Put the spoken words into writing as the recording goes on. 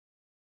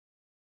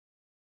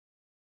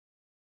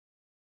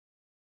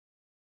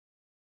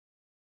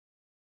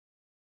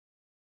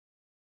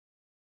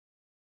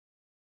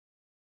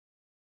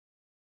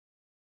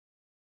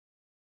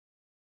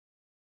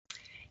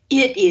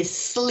It is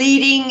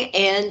sleeting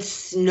and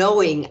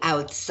snowing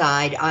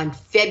outside on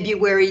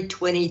February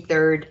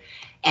 23rd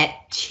at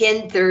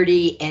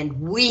 10:30, and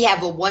we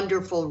have a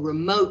wonderful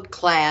remote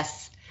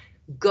class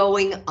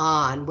going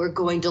on. We're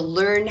going to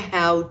learn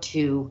how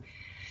to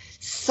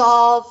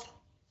solve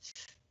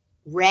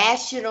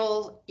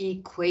rational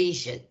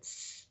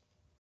equations.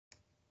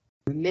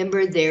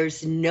 Remember,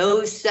 there's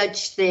no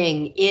such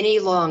thing any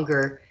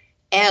longer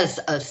as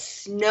a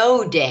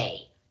snow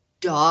day.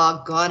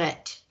 Doggone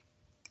it.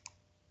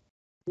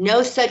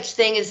 No such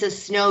thing as a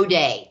snow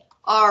day.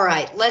 All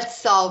right, let's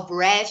solve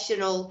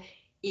rational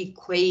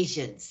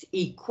equations.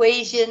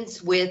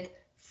 Equations with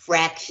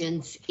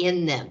fractions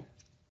in them.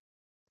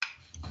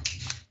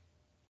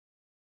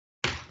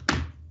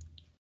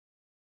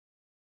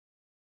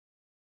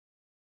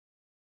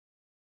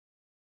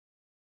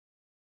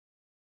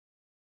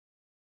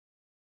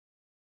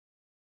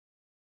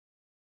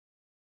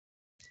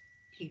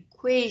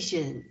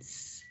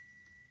 Equations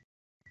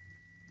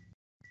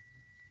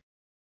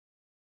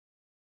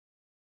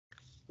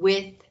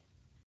with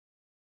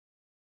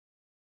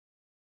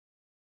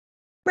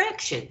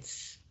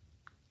fractions.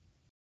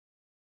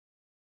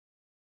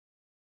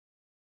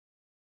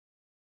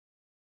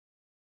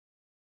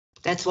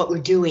 That's what we're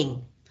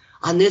doing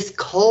on this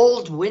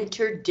cold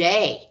winter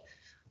day.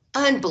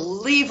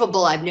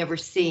 Unbelievable, I've never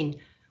seen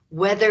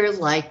weather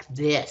like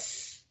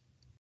this.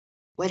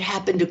 What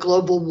happened to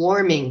global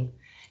warming?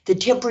 The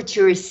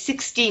temperature is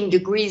 16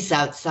 degrees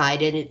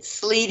outside and it's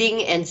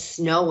sleeting and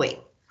snowing.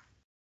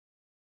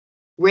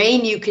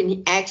 Rain you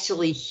can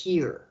actually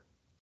hear.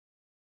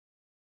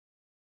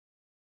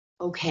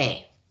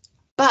 Okay,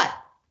 but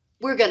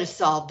we're going to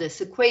solve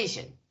this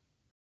equation.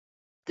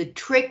 The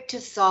trick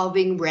to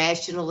solving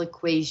rational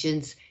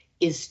equations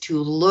is to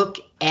look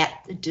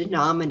at the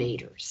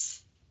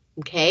denominators.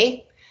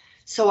 Okay,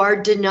 so our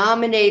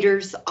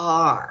denominators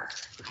are,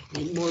 I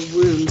need more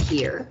room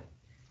here.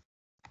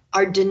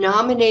 Our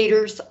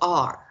denominators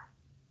are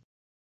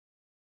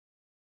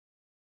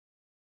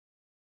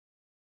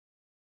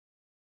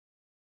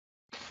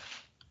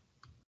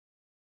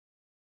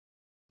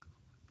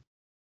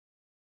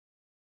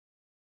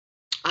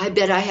I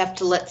bet I have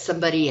to let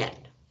somebody in.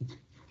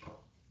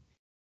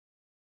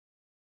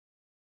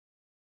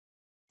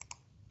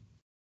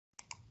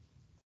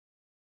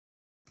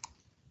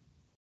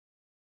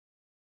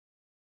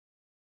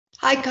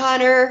 Hi,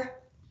 Connor.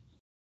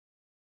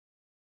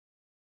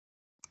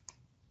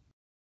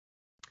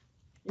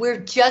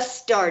 We're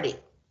just starting.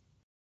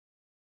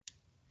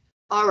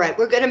 All right,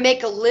 we're going to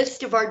make a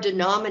list of our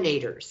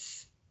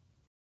denominators.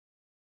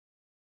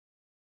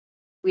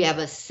 We have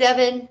a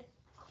 7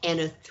 and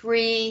a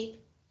 3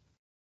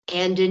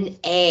 and an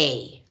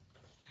A.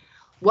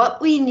 What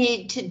we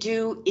need to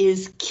do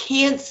is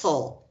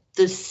cancel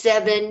the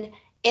 7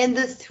 and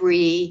the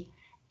 3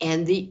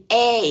 and the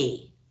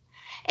A.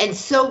 And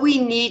so we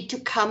need to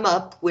come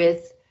up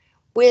with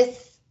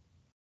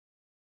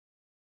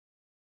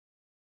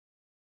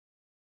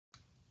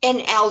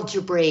an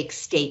algebraic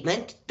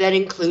statement that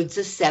includes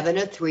a 7,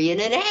 a 3,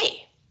 and an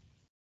A.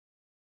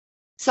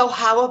 So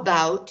how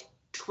about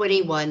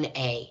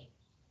 21A?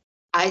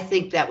 I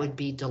think that would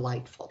be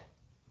delightful.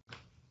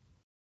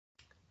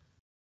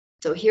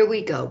 So here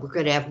we go. We're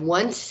going to have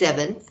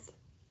 1/7,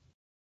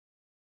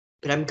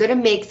 but I'm going to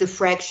make the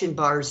fraction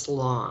bars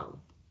long.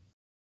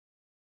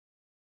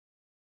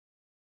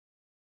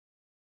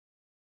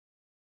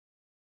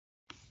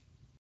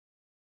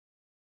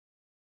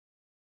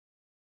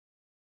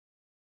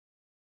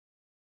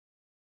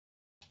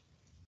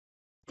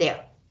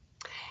 There.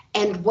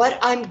 And what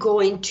I'm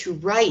going to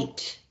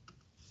write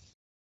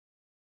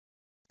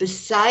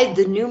beside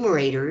the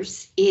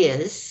numerators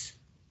is,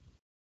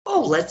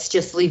 oh, let's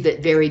just leave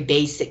it very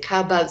basic.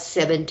 How about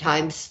 7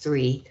 times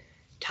 3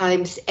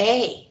 times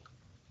A?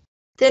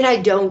 Then I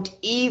don't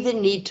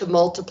even need to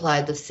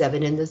multiply the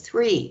 7 and the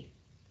 3.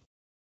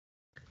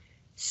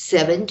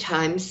 7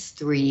 times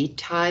 3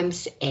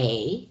 times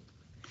A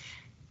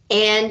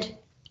and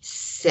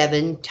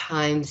 7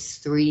 times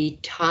 3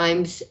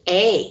 times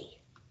A.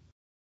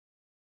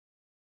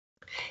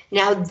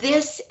 Now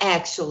this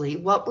actually,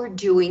 what we're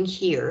doing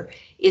here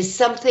is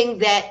something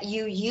that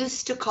you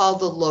used to call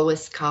the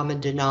lowest common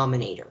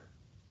denominator.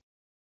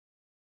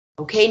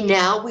 Okay,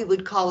 now we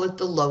would call it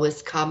the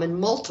lowest common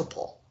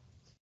multiple.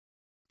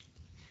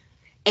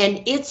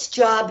 And its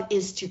job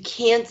is to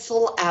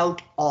cancel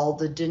out all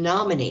the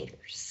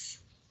denominators.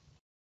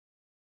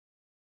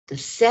 The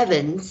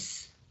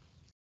 7s,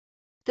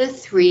 the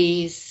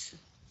 3s,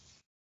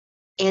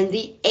 and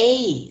the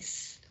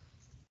A's.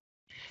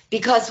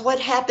 Because what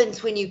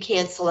happens when you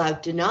cancel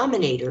out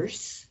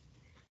denominators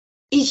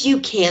is you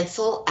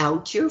cancel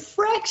out your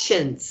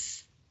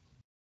fractions.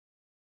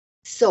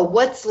 So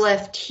what's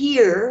left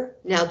here,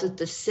 now that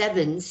the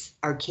 7s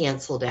are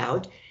canceled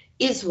out,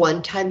 is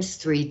 1 times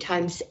 3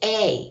 times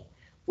A,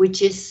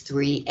 which is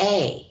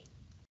 3A.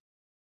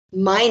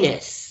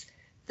 Minus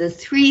the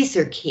 3's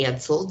are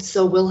canceled,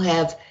 so we'll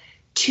have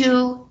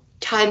 2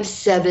 times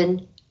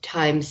 7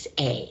 times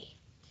A,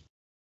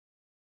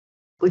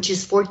 which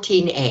is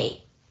 14A.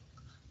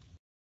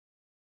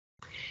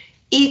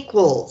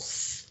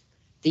 equals,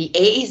 the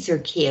a's are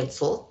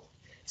canceled,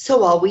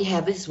 so all we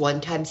have is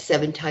 1 times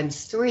 7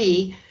 times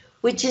 3,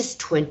 which is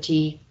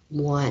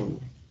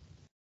 21.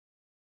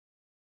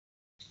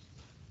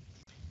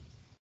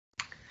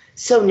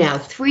 So now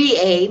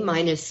 3a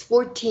minus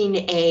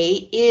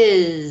 14a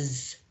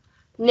is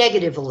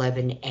negative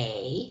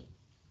 11a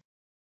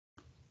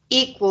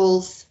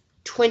equals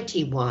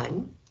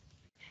 21.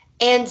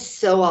 And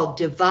so I'll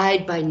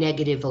divide by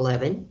negative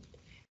 11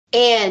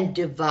 and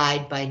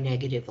divide by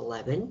negative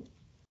 11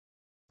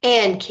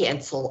 and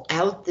cancel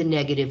out the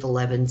negative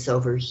 11s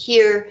over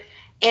here,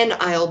 and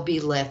I'll be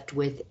left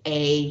with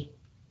a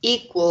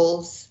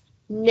equals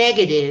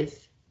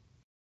negative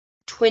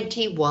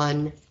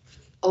 21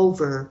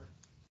 over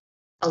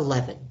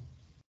 11.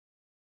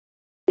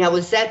 Now,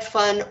 was that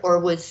fun or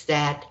was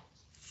that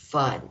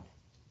fun?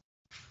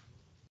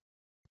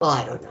 Well,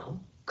 I don't know.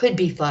 Could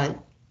be fun.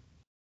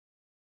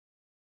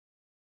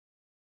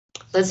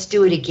 Let's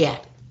do it again.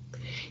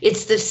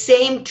 It's the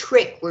same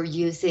trick we're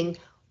using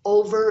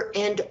over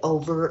and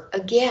over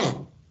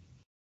again.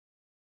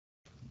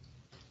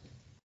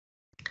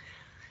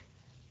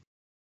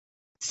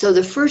 So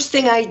the first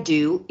thing I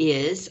do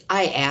is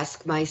I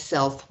ask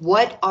myself,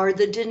 what are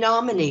the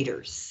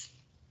denominators?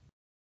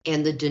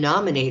 And the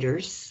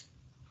denominators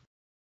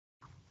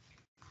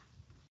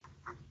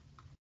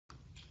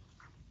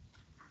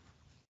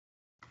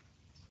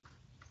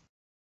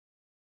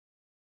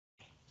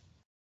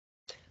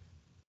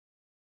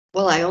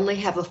well, I only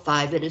have a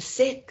 5 and a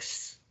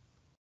 6.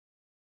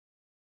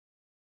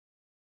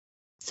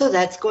 So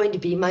that's going to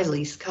be my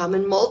least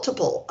common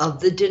multiple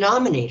of the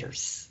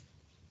denominators.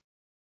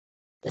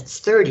 That's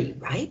 30,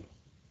 right?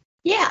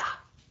 Yeah.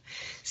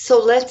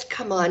 So let's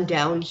come on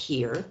down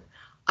here.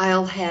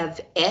 I'll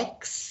have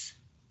x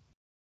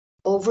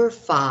over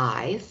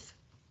 5.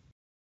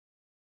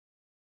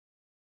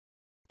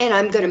 And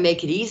I'm going to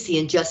make it easy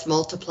and just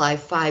multiply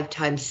 5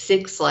 times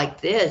 6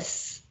 like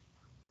this.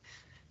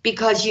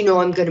 Because you know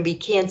I'm going to be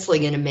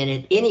canceling in a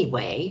minute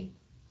anyway.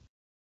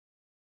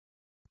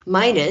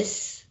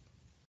 Minus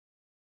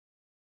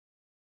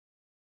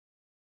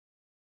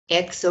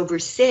x over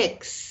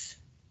 6.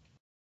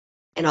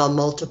 And I'll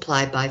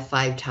multiply by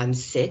 5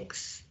 times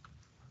 6.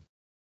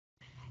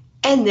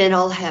 And then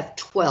I'll have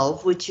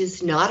 12, which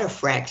is not a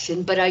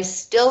fraction, but I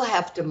still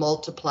have to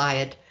multiply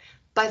it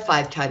by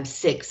 5 times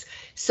 6.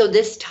 So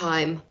this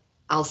time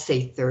I'll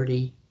say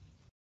 30.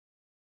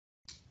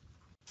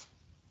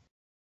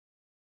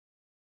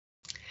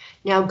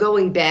 Now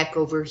going back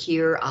over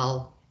here,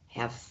 I'll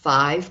have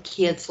 5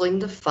 canceling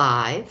the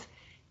 5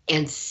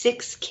 and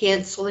 6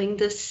 canceling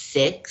the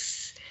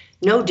 6.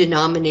 No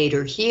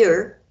denominator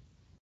here.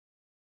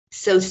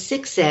 So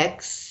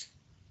 6x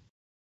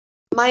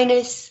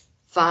minus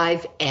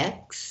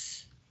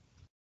 5x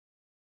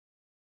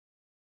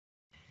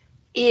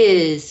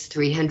is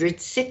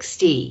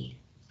 360.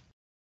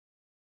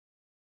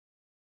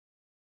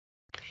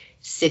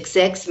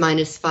 6x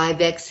minus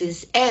 5x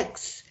is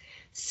x.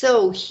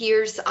 So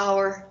here's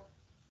our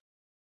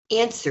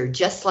answer,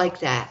 just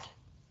like that.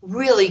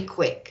 Really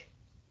quick.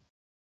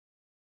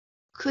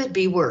 Could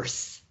be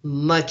worse,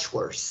 much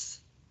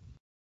worse.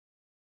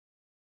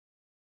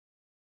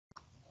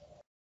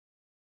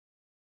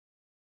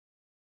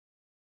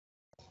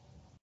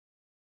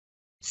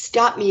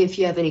 Stop me if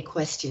you have any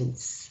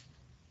questions.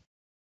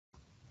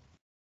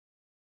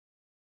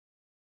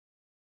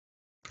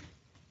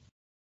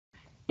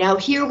 Now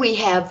here we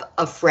have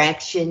a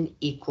fraction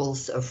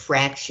equals a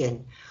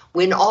fraction.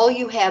 When all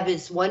you have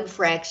is one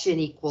fraction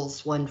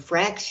equals one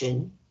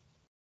fraction,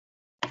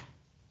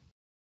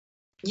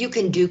 you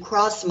can do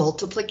cross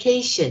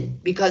multiplication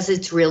because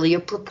it's really a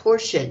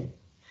proportion.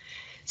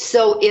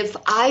 So if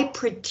I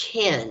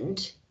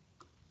pretend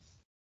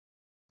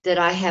that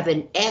I have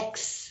an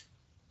x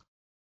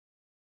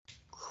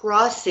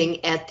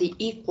crossing at the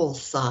equal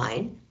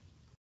sign,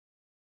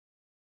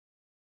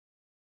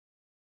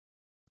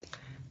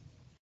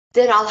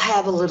 then I'll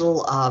have a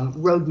little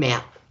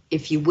roadmap,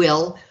 if you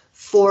will,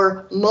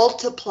 for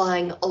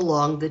multiplying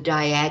along the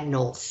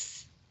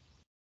diagonals.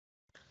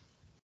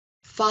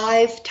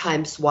 5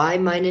 times y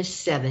minus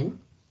 7,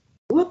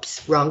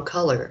 whoops, wrong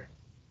color.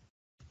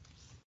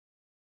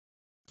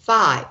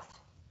 5.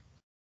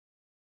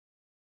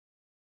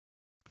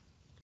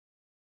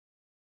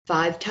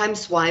 5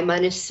 times y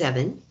minus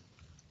 7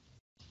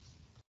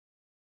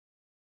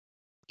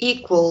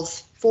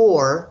 equals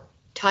 4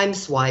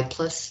 times y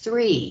plus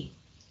 3.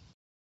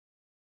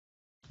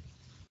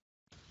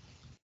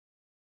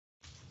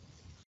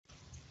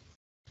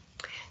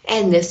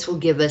 And this will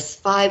give us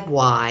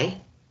 5y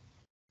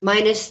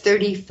minus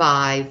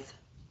 35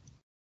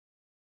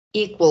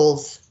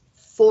 equals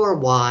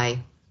 4y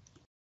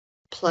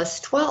plus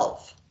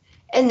 12.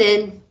 And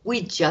then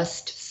we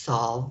just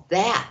solve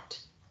that.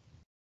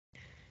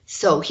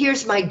 So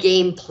here's my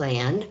game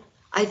plan.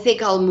 I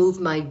think I'll move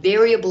my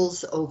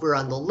variables over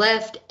on the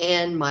left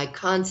and my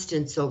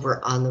constants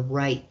over on the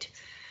right.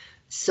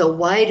 So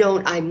why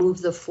don't I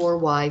move the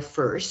 4y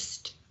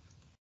first?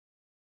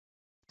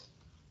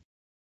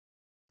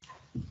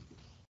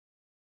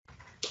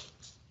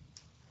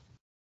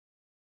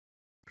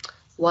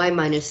 y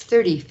minus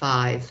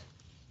 35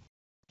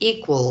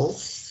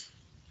 equals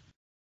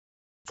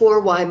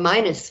 4y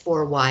minus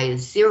 4y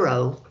is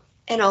 0,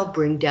 and I'll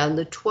bring down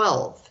the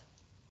 12.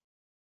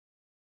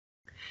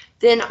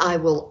 Then I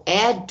will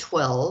add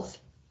 12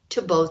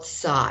 to both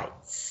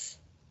sides.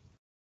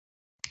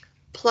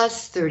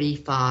 Plus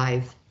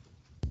 35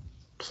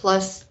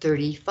 plus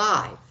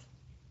 35.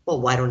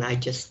 Well, why don't I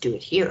just do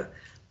it here?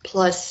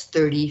 Plus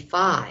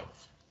 35.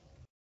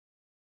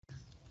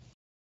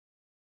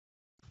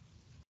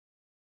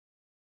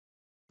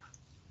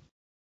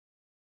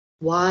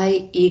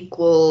 Y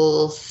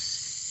equals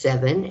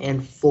 7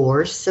 and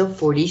 4, so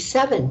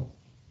 47.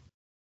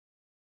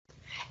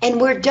 And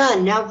we're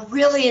done. Now,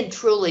 really and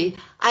truly,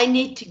 I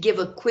need to give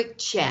a quick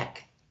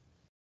check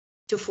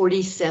to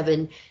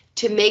 47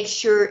 to make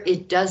sure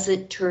it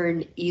doesn't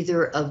turn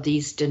either of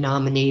these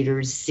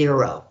denominators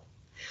 0.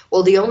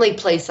 Well, the only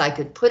place I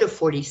could put a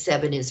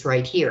 47 is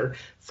right here.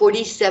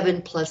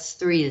 47 plus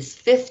 3 is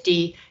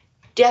 50,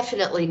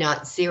 definitely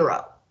not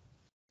 0.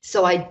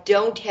 So I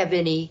don't have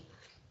any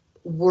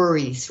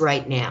worries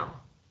right now.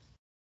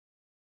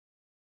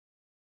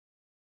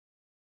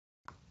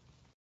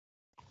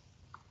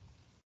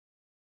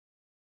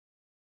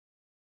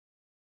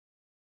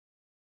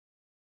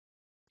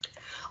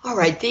 All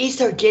right, these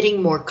are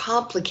getting more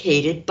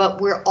complicated, but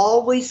we're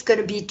always going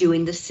to be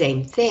doing the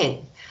same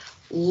thing,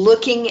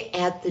 looking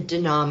at the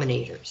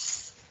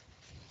denominators.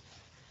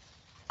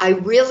 I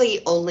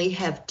really only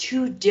have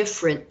two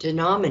different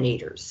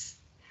denominators.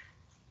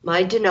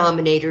 My different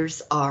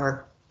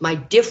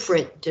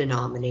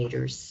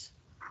denominators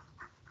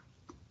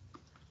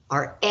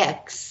are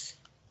x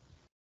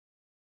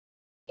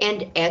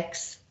and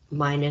x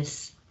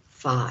minus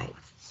 5.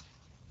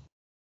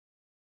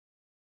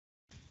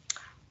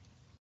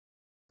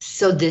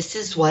 So this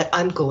is what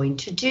I'm going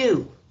to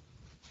do.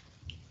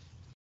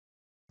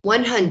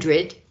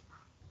 100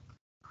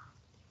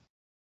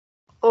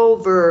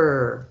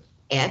 over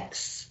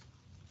x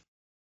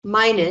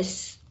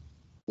minus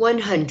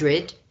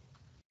 100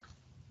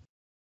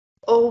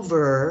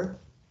 over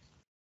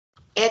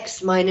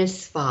x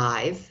minus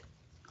 5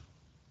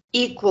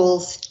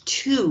 equals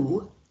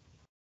 2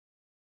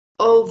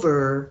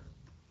 over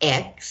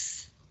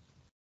x.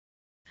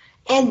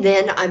 And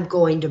then I'm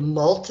going to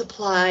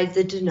multiply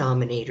the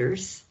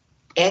denominators,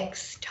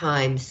 x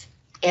times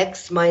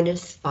x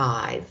minus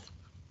 5,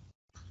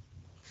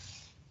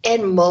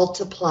 and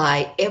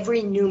multiply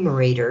every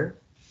numerator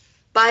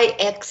by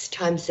x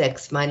times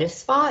x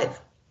minus 5.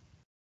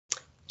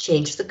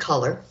 Change the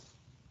color.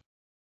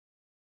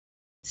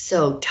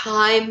 So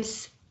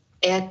times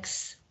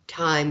x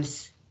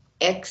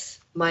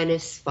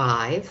minus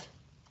 5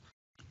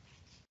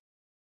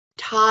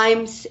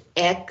 times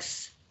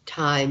x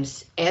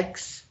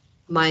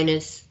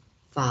minus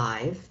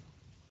 5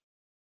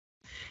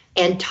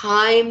 and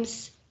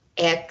times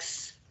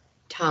x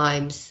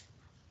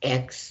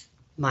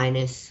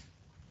minus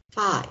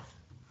 5.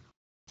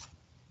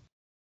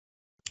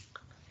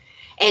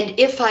 And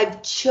if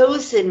I've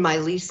chosen my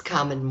least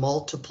common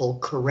multiple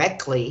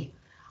correctly,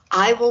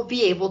 I will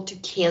be able to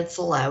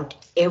cancel out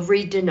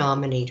every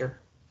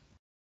denominator.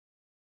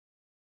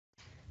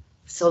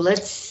 So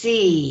let's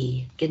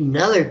see, get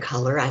another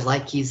color. I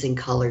like using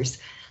colors.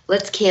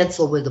 Let's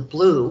cancel with a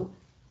blue.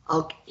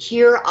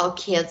 Here I'll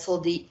cancel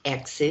the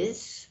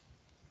x's,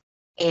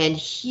 and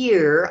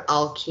here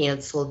I'll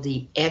cancel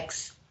the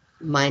x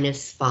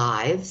minus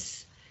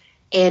 5s,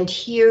 and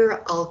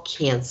here I'll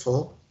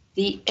cancel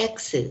the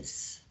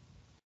x's.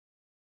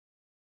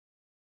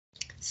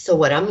 So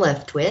what I'm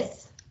left with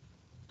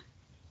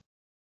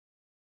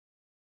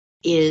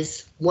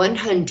is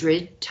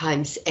 100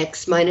 times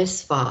x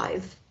minus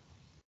 5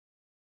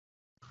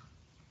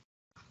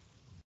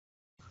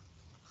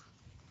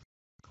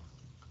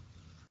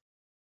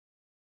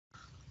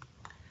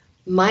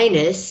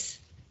 minus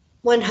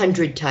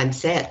 100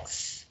 times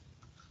x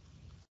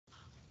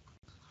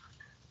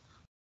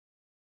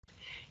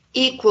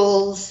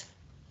equals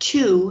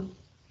 2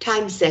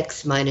 times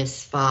x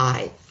minus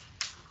 5.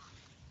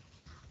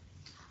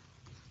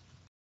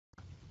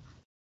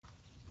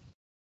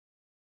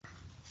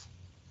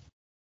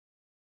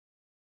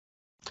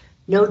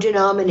 No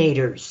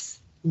denominators,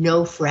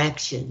 no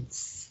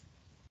fractions.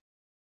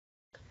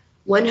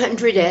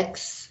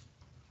 100x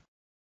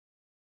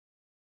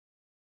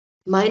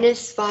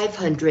minus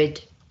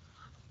 500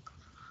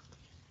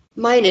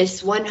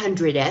 minus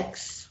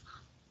 100x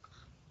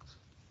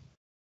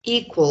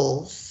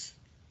equals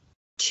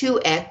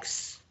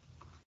 2x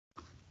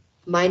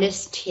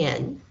minus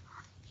 10.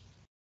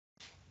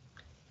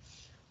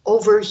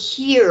 Over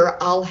here,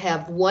 I'll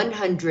have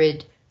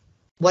 100x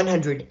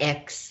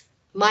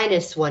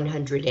minus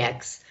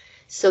 100x.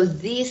 So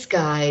these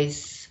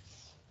guys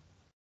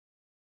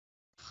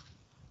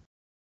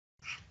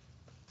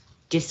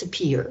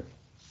disappear.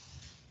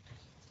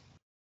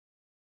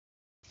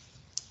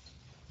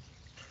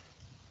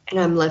 And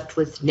I'm left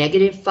with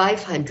negative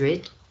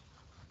 500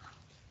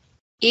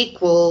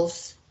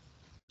 equals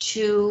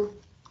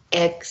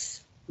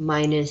 2x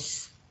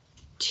minus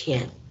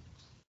 10.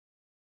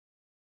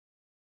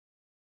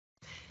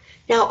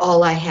 Now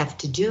all I have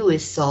to do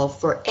is solve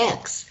for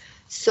x.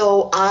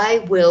 So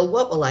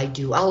what will I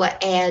do? I'll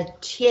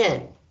add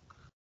 10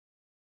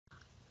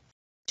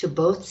 to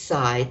both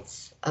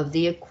sides of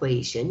the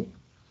equation.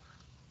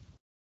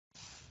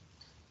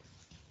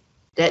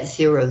 That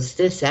zeroes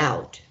this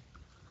out.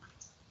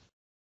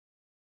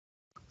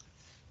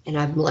 And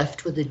I'm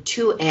left with a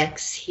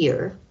 2x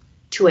here,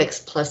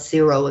 2x plus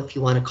 0 if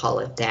you want to call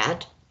it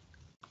that.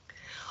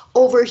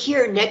 Over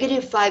here,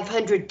 negative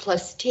 500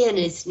 plus 10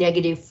 is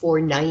negative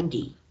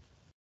 490.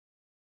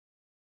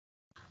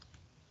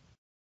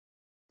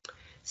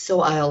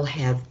 So I'll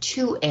have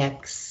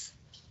 2x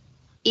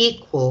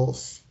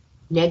equals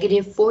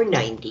negative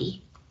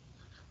 490.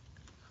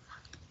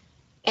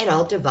 And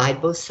I'll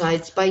divide both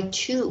sides by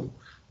 2.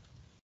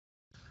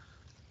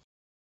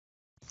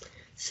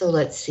 So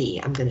let's see,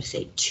 I'm going to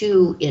say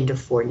 2 into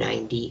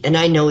 490, and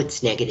I know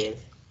it's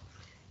negative.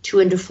 2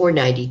 into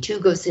 490, 2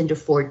 goes into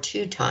 4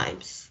 2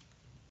 times.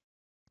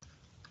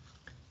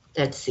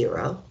 That's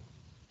 0.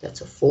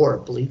 That's a 4,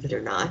 believe it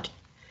or not.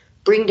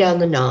 Bring down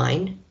the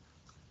 9.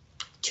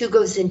 2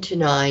 goes into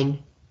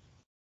 9.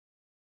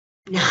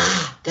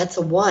 Nah, that's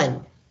a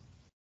 1.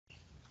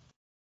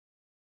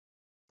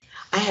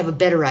 I have a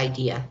better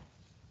idea.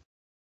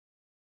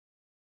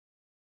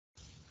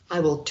 I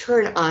will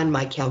turn on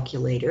my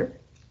calculator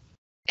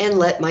and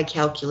let my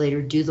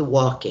calculator do the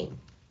walking.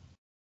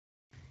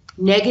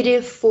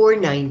 Negative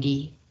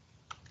 490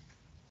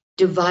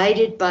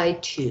 divided by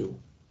 2,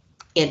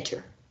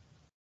 enter,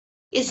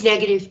 is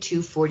negative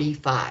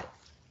 245.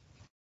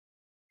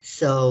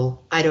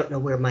 So I don't know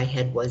where my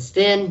head was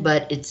then,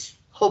 but it's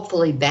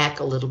hopefully back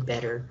a little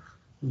better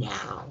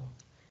now.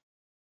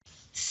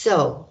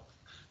 So,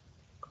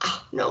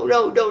 oh, no,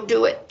 don't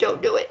do it,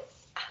 don't do it.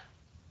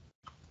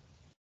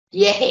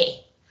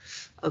 Yay,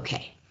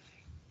 okay.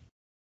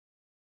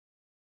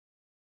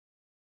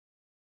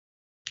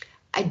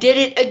 I did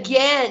it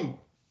again.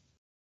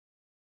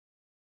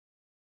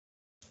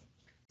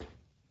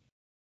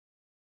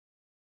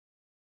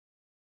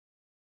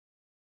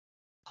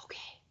 Okay.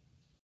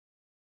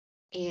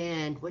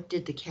 And what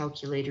did the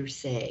calculator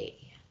say?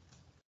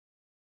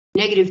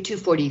 Negative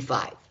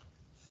 245.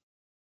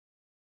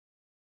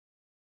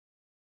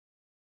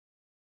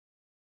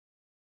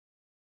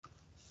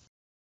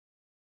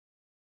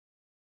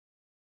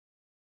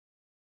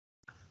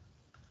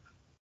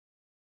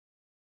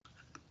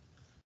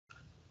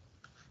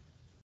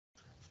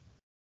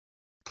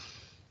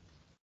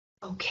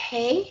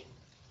 Okay,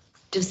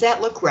 does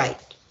that look right?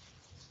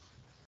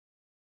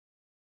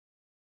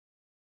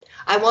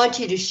 I want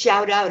you to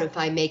shout out if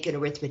I make an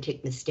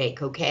arithmetic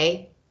mistake,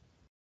 okay?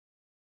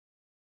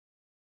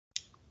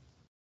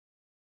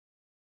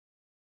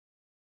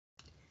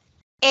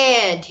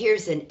 And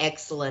here's an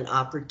excellent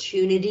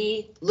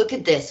opportunity. Look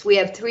at this, we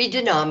have 3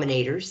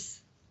 denominators.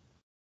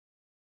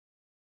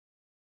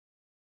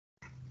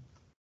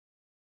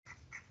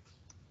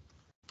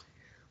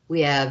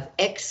 We have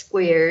x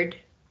squared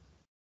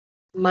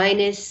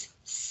minus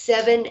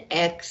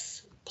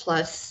 7x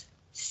plus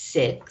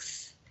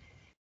 6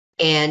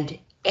 and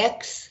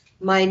x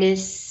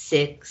minus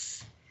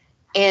 6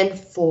 and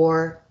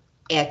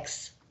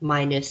 4x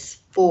minus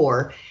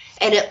 4.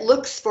 And it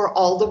looks for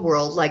all the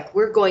world like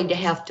we're going to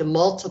have to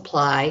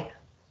multiply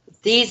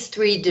these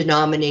 3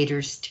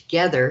 denominators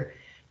together,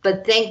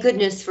 but thank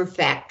goodness for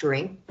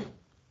factoring,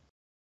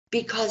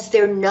 because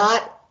they're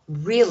not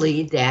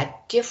really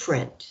that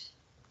different.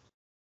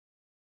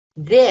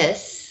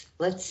 This,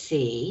 let's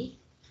see,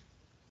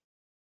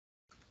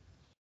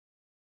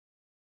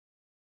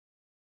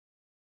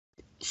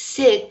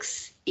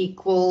 six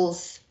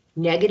equals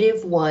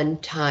negative 1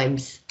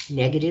 times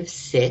negative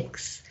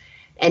 6,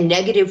 and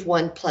negative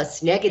 1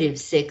 plus negative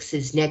 6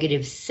 is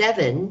negative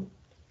 7.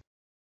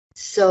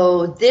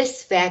 So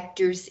this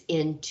factors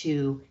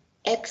into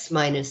x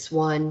minus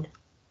 1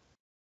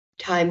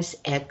 times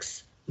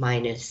x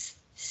minus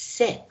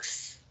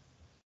 6.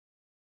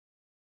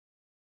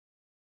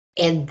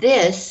 And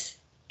this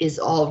is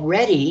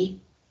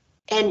already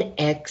an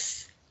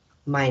x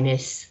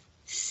minus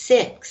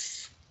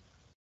 6.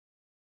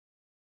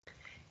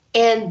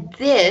 And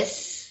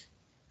this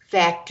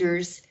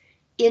factors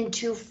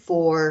into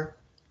 4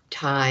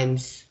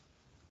 times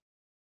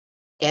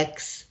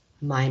x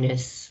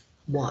minus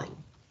 1.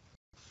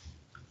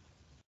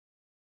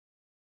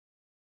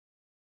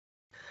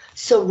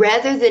 So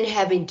rather than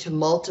having to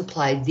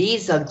multiply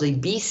these ugly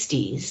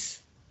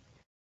beasties,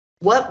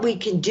 what we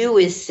can do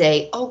is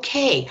say,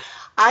 okay,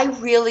 I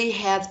really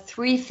have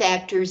 3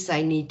 factors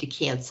I need to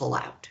cancel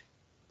out.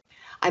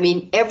 I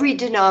mean, every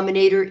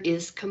denominator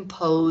is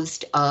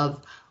composed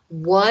of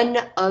one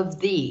of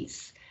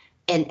these,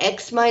 an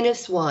x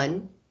minus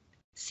 1,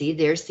 see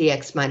there's the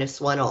x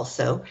minus 1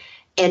 also,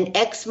 an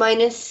x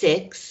minus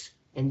 6,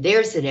 and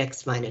there's an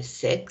x minus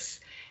 6,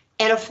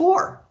 and a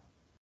 4.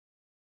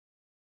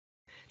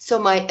 So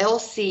my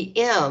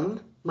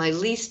LCM, my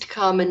least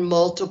common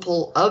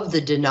multiple of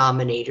the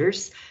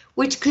denominators,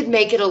 which could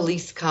make it a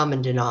least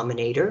common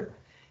denominator,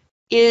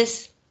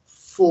 is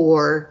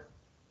 4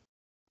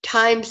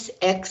 times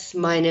x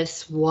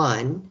minus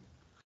 1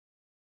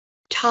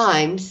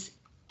 times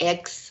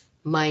x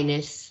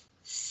minus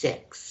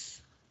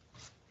 6.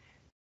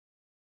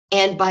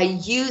 And by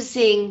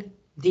using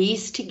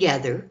these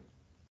together,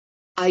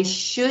 I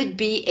should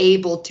be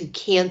able to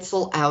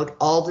cancel out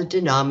all the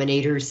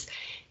denominators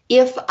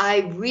if I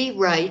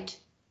rewrite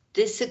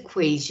this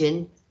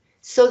equation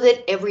so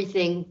that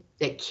everything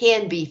that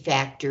can be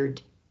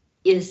factored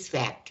is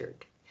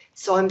factored.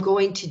 So I'm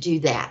going to do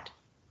that.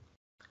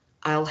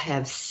 I'll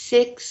have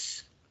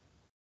 6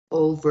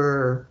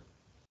 over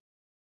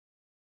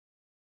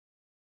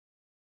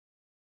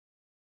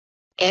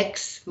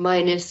x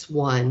minus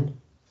 1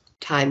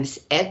 times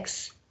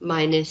x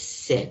minus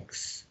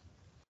 6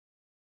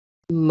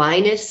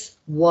 minus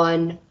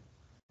 1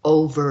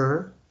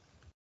 over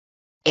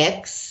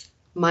x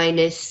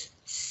minus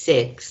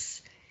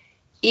 6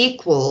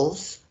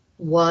 equals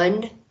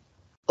 1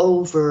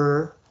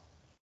 over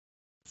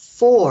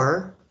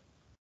 4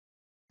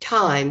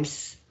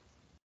 times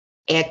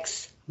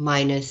x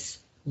minus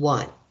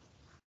 1.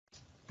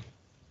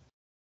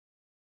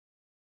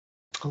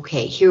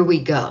 Okay, here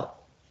we go.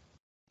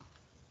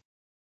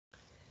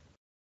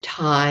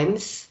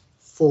 Times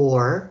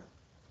 4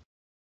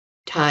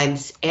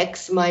 times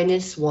x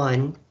minus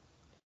 1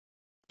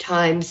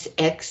 times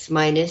x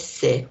minus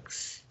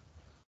 6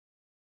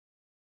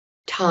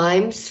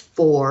 times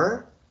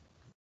 4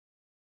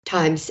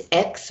 times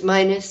x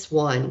minus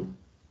 1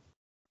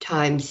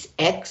 times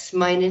x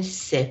minus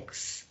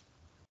 6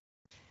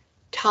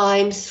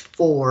 times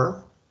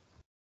 4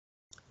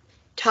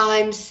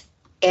 times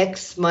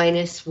x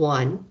minus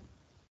 1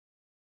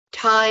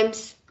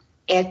 times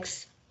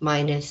x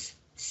minus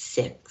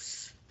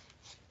 6.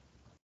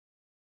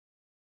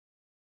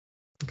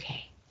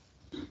 Okay.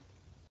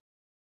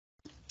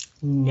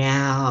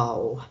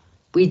 Now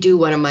we do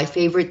one of my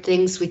favorite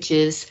things, which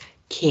is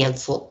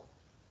cancel.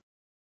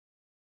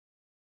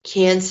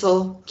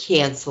 Cancel,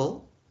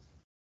 cancel.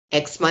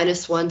 X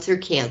minus 1s are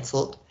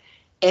canceled.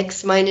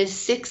 X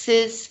minus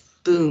 6s,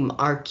 boom,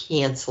 are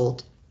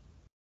canceled.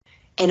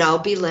 And I'll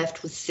be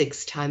left with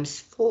 6 times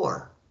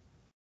 4.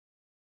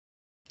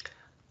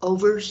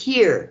 Over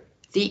here,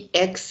 the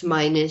x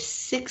minus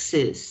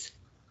 6s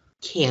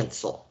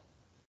cancel.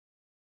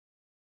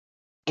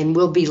 And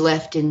we'll be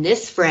left in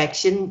this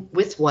fraction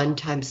with 1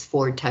 times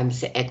 4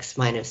 times the x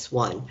minus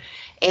 1.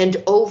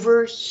 And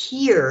over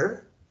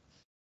here,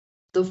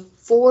 the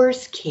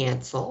 4s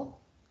cancel,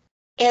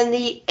 and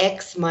the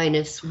x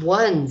minus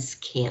 1s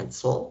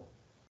cancel,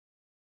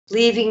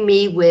 leaving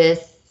me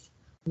with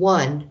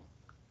 1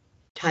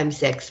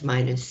 times x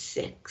minus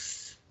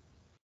 6.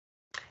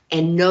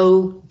 And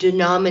no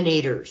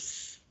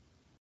denominators.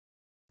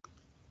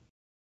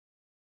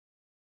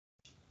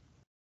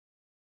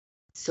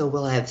 So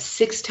we'll have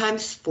 6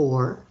 times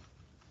 4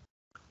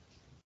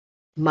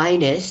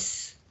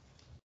 minus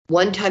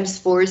 1 times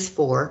 4 is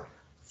 4.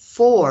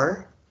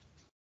 4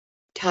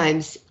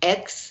 times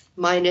x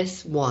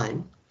minus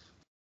 1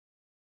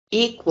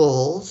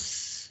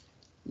 equals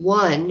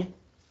 1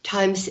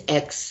 times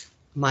x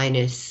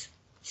minus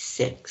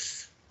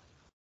 6.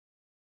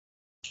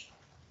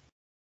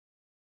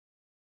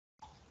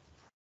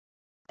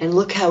 And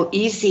look how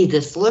easy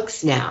this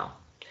looks now.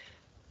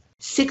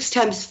 6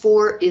 times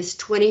 4 is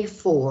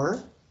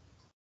 24.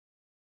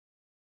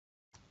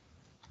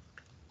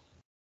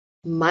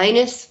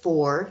 Minus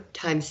 4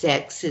 times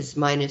x is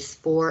minus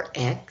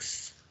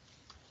 4x.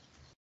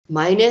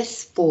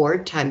 Minus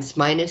 4 times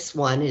minus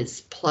 1 is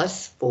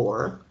plus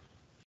 4.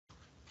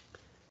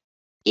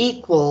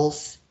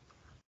 Equals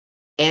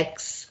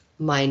x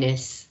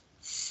minus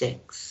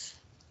 6.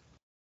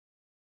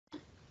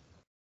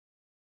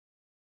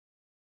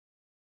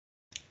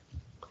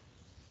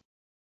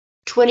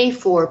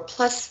 24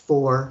 plus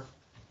 4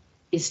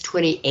 is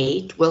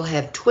 28. We'll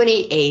have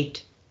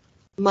 28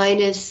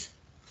 minus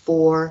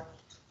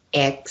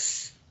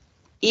 4x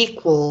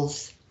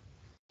equals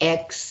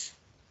x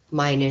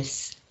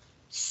minus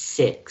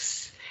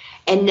 6.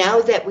 And now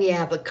that we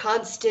have a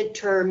constant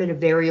term and a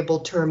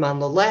variable term on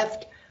the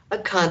left, a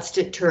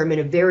constant term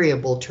and a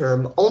variable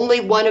term,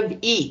 only one of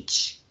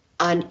each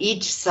on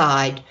each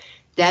side,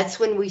 that's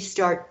when we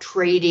start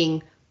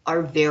trading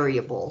our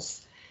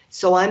variables.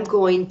 So I'm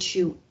going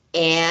to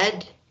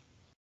add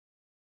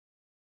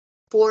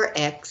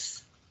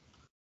 4x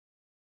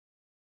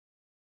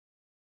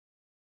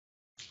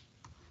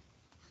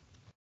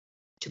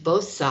to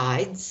both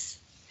sides,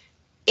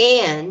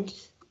 and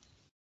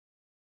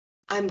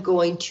I'm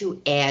going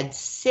to add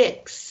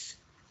 6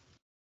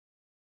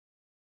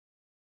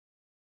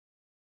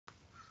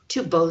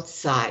 to both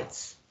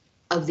sides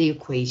of the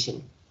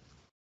equation.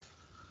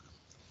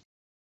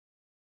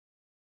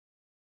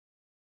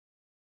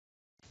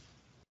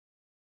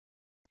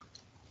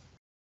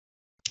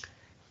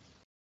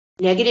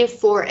 Negative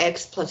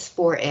 4x plus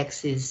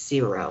 4x is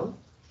 0.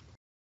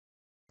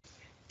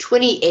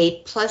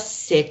 28 plus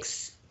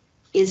 6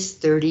 is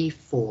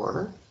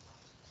 34.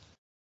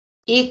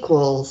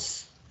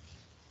 Equals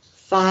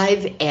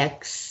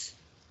 5x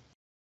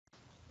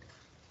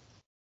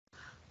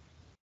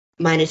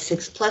minus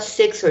 6 plus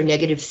 6, or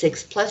negative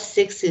 6 plus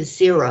 6 is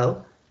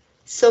 0.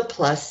 So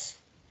plus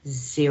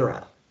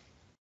 0.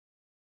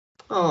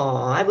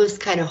 Oh, I was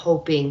kind of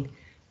hoping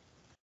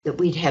that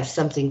we'd have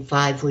something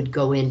 5 would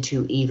go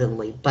into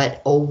evenly,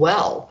 but oh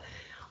well.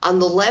 On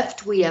the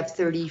left, we have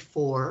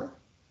 34.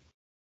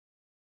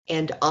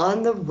 And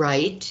on the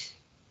right,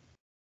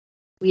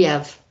 we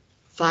have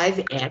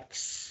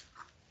 5x.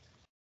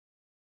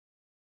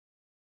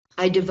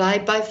 I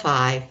divide by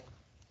 5.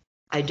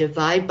 I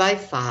divide by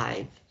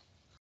 5.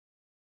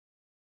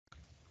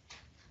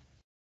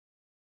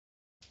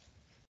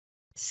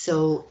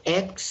 So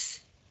x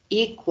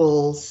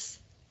equals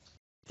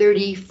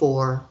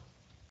 34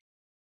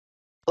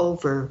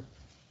 over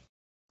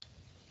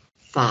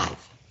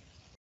 5.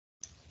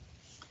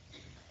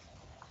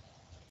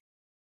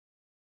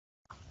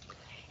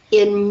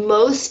 In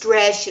most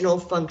rational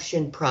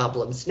function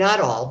problems,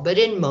 not all, but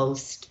in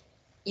most,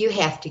 you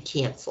have to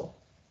cancel.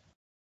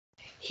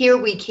 Here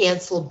we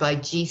canceled by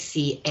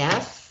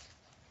GCF.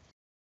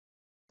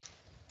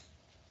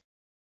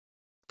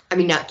 I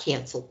mean, not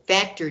canceled,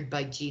 factored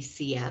by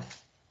GCF.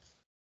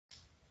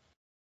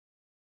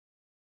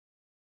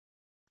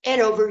 And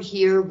over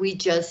here, we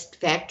just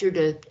factored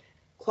a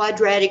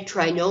quadratic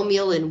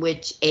trinomial in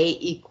which a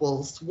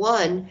equals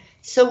 1,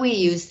 so we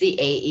use the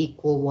a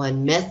equal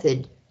 1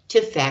 method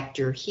to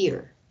factor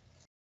here.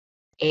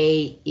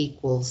 A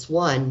equals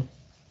 1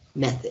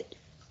 method.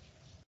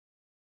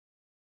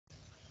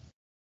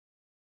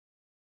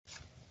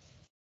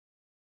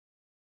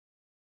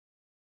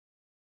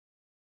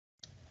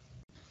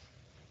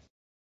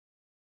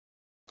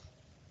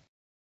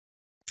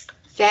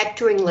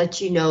 Factoring lets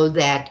you know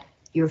that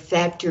your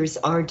factors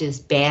aren't as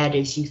bad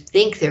as you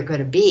think they're going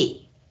to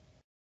be.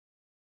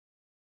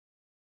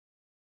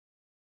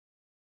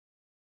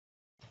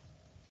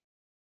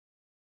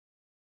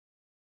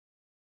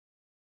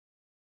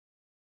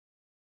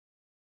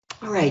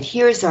 All right,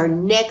 here's our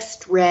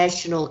next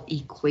rational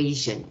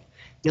equation.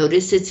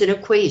 Notice it's an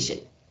equation.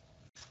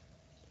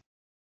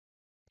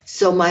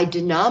 So my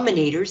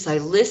denominators, I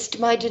list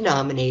my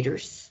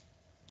denominators.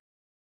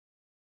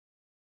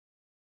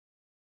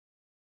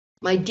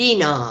 My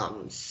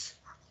denoms.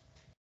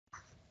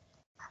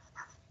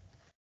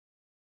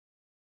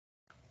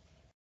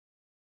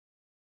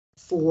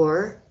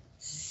 For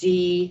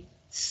z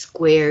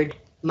squared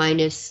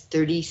minus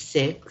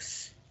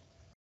 36,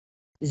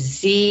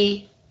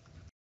 z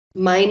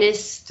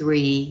minus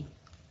 3,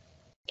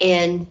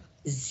 and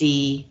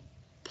z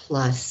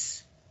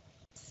plus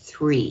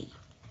 3.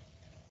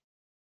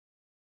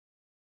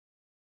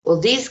 Well,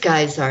 these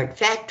guys aren't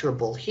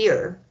factorable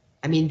here.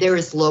 I mean, they're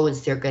as low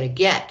as they're going to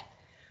get.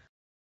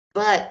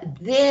 But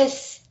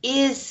this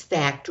is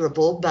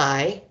factorable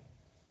by,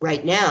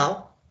 right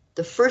now,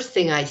 the first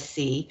thing I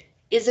see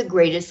is a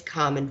greatest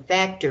common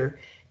factor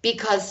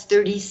because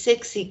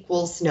 36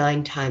 equals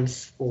 9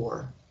 times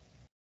 4.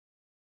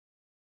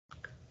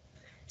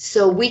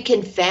 So we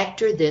can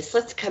factor this.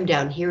 Let's come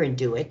down here and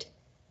do it.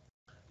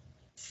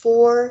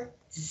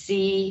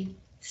 4z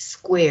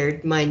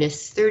squared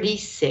minus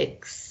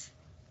 36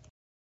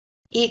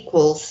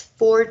 equals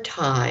 4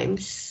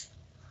 times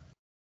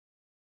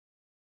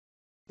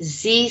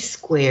z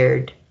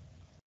squared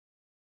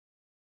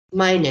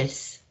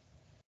minus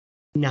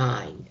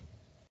 9.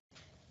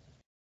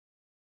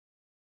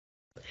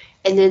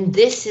 And then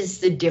this is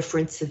the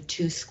difference of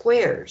two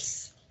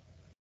squares.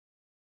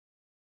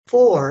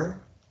 4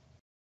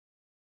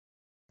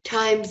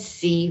 times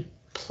z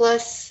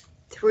plus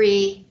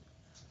 3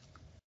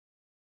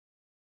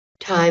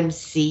 times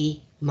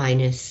z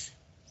minus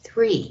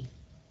 3.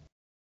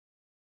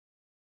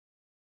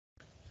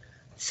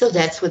 So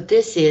that's what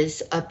this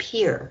is up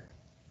here.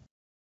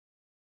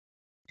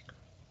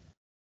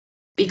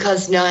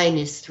 Because 9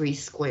 is 3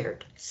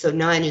 squared, so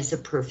 9 is a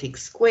perfect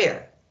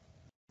square.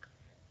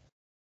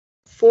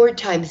 4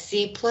 times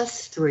z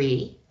plus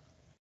 3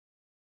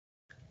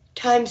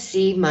 times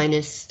z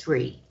minus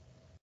 3.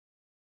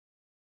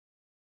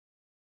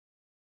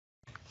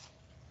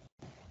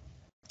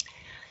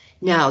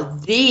 Now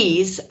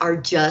these are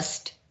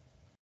just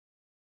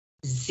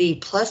z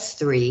plus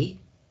 3.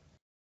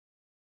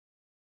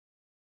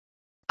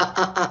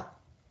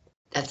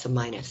 That's a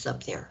minus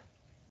up there.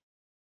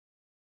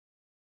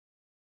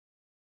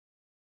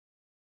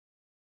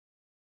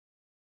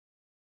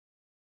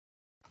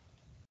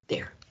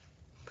 There.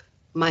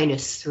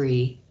 Minus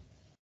 3.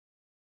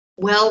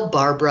 Well,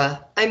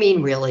 Barbara, I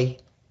mean, really.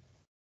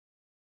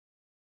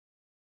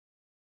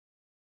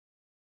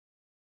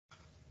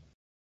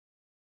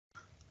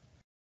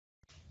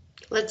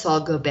 Let's all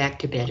go back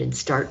to bed and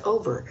start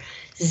over.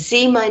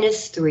 Z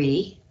minus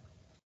 3,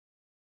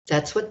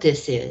 that's what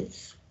this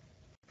is.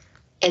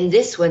 And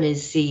this one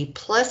is z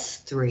plus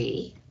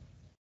 3.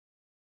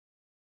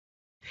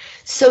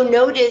 So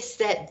notice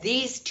that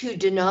these two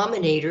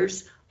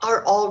denominators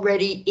are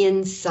already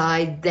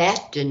inside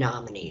that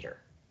denominator.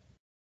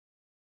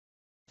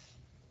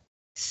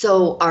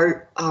 So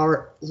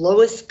our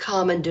lowest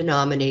common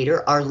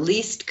denominator, our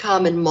least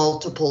common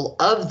multiple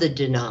of the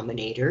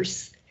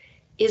denominators,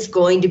 is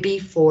going to be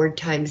 4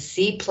 times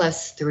z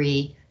plus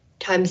 3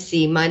 times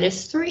z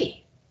minus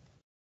 3.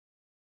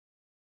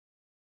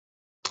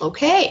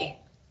 Okay.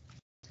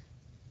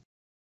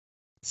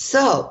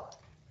 So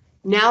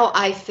now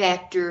I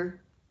factor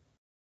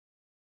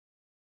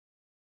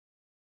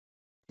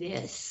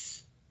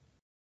this.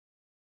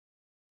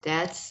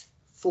 That's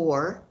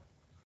 4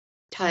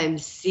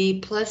 times z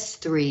plus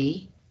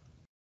 3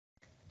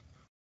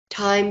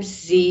 times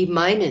z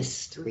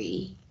minus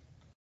 3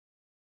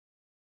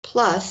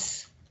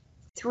 plus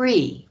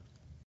 3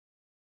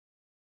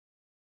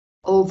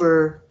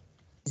 over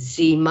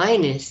z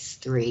minus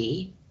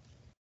 3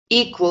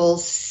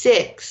 equals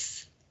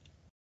 6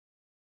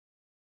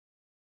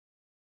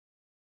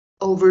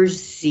 over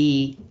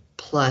z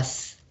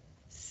plus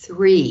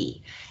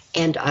 3.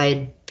 And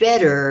I'd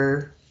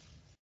better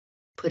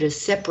put a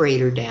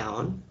separator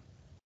down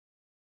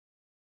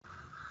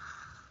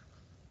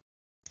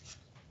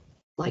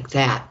like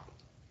that.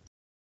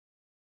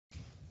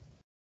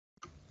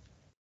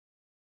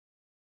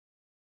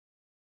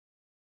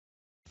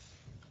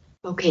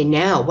 Okay,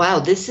 now, wow,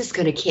 this is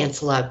going to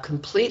cancel out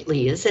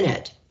completely, isn't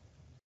it?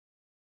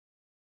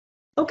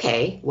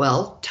 Okay,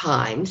 well,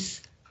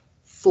 times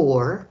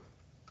 4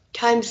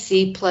 times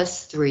z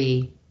plus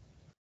 3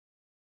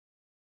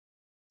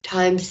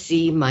 times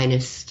z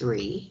minus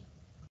 3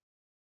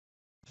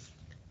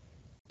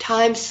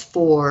 times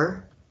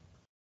 4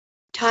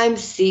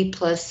 times z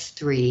plus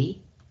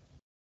 3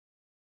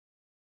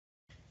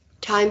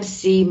 times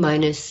z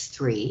minus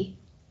 3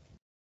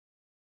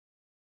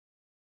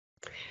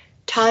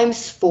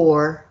 times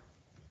 4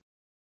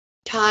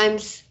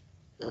 times,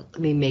 let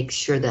me make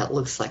sure that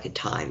looks like a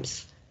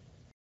times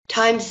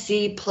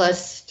z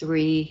plus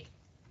 3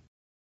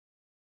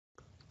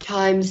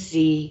 times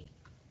z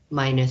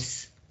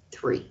minus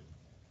 3.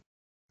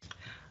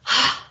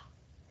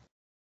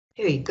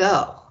 Here you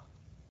go.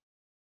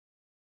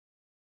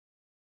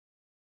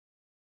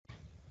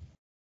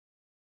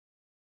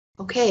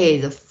 Okay,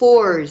 the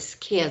 4's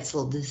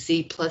cancel, the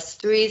z plus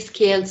 3's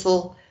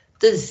cancel,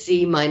 the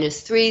z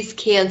minus 3's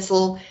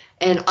cancel,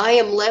 and I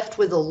am left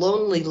with a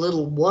lonely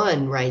little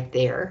 1 right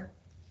there.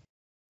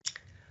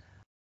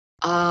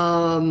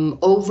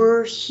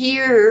 Over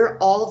here,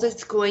 all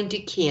that's going to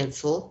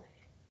cancel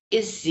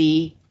is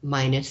z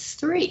minus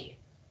 3.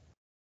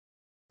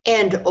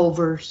 And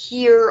over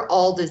here,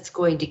 all that's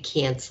going to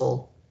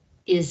cancel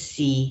is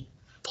z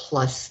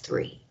plus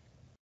 3.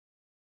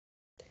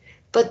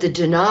 But the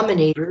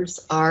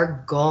denominators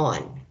are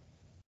gone.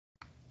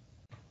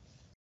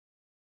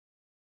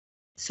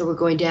 So we're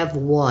going to have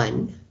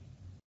 1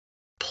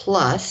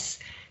 plus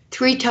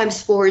 3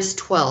 times 4 is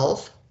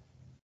 12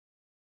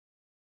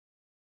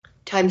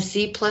 times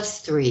z plus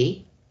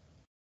 3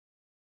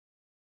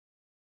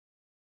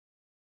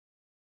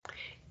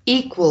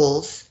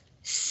 equals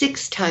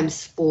 6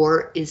 times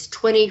 4 is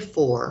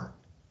 24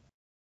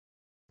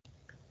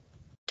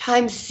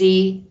 times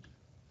z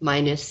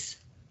minus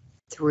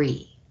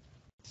 3.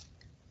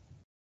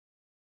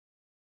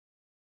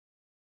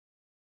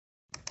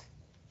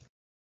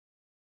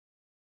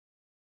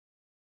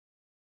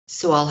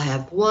 So I'll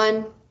have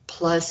 1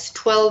 plus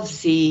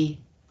 12z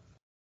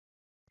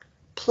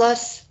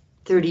plus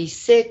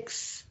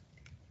 36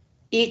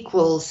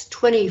 equals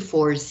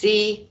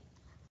 24z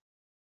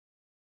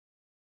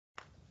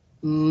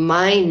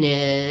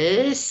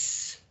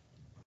minus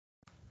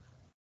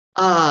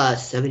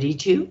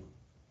 72.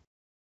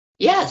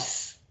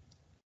 Yes.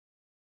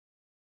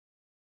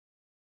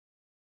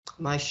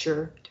 Am I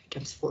sure? 3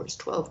 times 4 is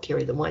 12,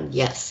 carry the 1.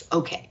 Yes,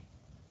 okay.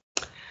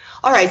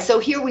 All right, so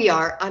here we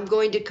are. I'm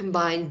going to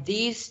combine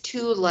these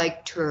two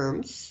like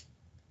terms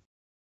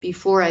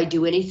before I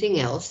do anything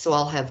else. So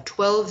I'll have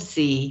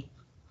 12z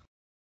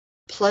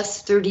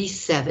plus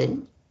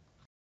 37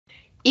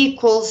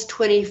 equals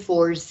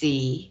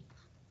 24z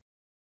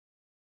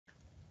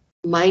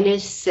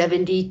minus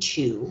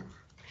 72.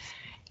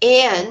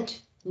 And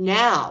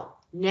now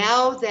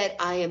that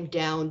I am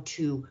down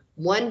to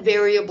one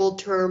variable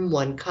term,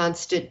 one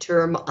constant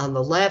term on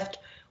the left,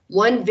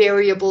 one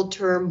variable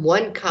term,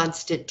 one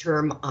constant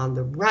term on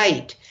the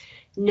right,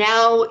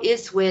 now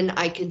is when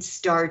I can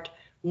start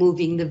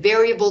moving the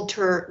variable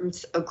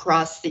terms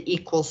across the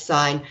equal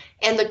sign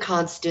and the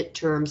constant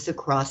terms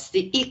across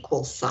the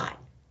equal sign.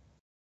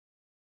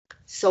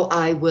 So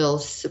I will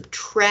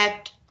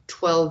subtract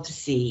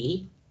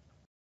 12z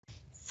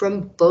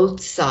from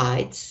both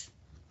sides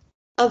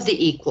of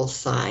the equal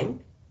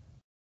sign.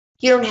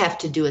 You don't have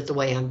to do it the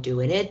way I'm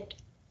doing it.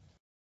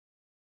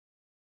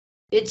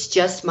 It's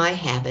just my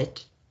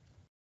habit.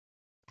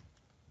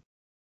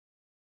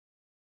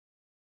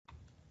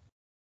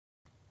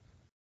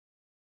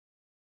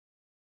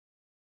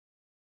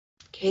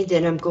 Okay,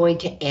 then I'm going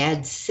to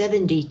add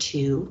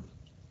 72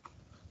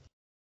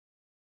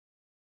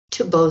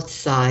 to both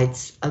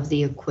sides of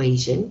the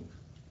equation.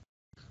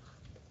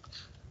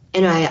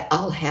 And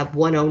I'll have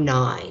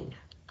 109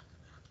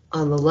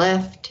 on the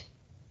left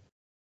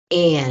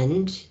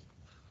and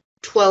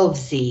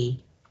 12z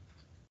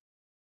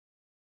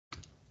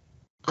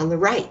on the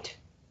right.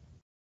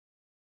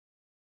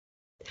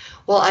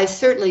 Well, I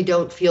certainly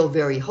don't feel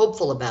very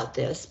hopeful about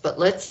this, but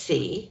let's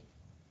see.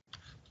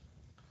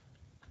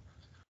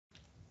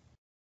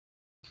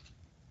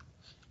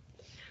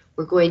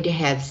 we're going to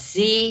have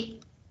Z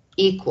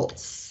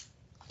equals.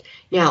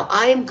 Now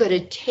I'm going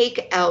to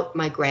take out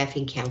my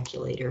graphing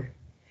calculator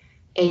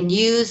and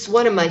use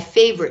one of my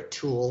favorite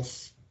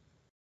tools.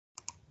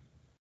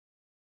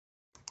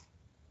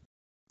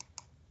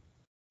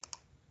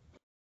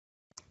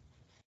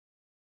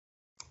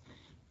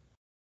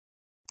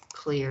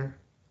 Clear.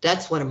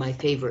 That's one of my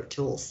favorite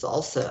tools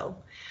also.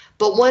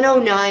 But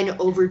 109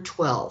 over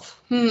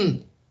 12.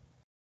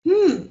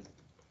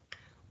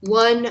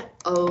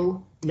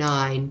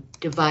 109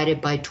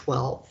 divided by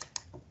 12.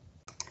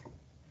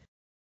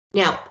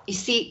 Now, you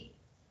see,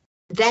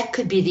 that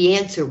could be the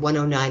answer,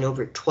 109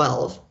 over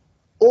 12,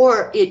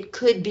 or it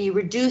could be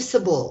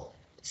reducible.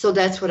 So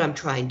that's what I'm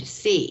trying to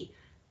see.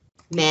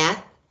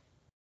 Math,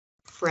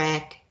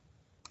 frac,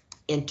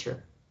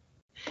 enter.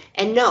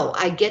 And no,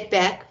 I get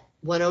back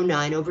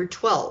 109 over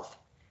 12.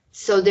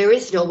 So there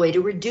is no way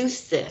to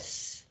reduce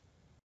this.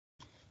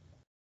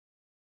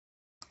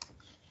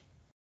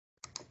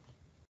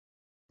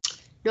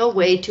 No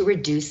way to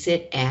reduce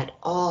it at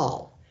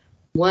all.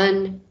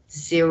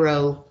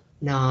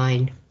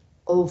 109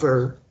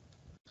 over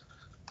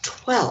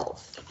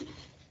 12.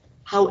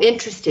 How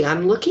interesting.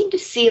 I'm looking to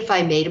see if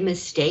I made a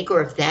mistake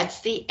or if that's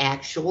the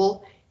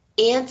actual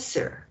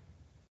answer.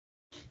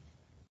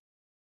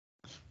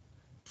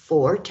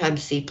 4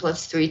 times C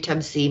plus 3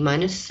 times C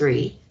minus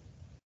 3.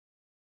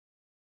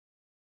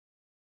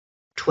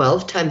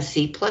 12 times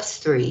C plus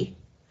 3.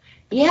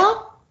 Yeah,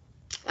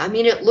 I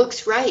mean, it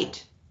looks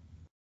right.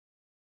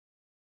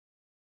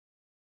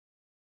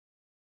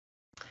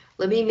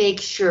 Let me make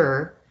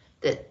sure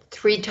that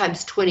 3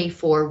 times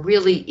 24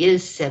 really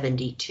is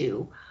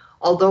 72,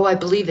 although I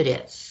believe it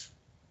is.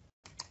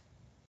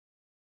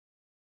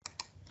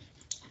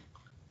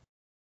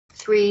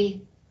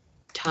 3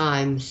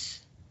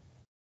 times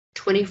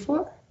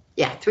 24?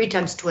 Yeah, 3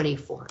 times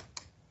 24.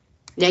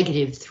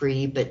 Negative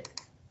 3, but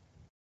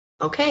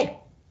okay.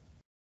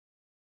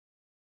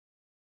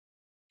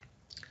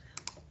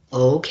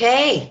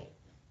 Okay.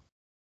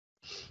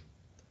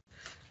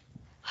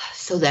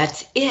 So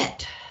that's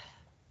it.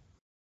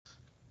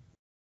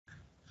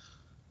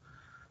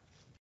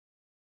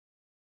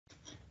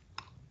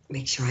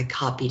 Make sure I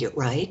copied it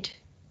right.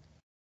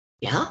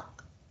 Yeah?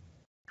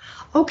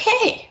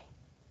 Okay.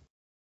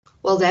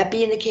 Well, that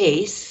being the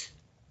case,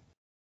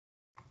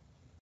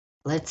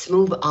 let's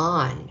move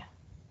on.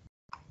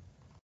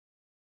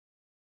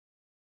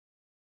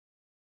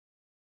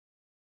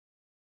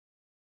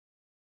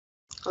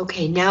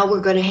 Okay, now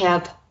we're going to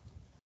have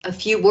a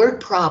few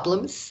word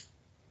problems,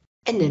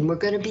 and then we're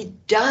going to be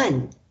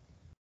done.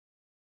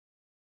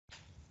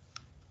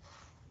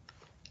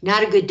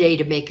 Not a good day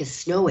to make a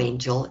snow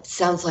angel. It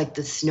sounds like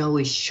the snow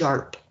is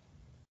sharp.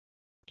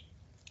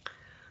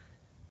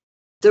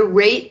 The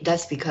rate,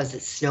 that's because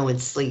it's snow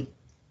and sleet.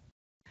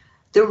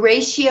 The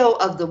ratio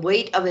of the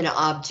weight of an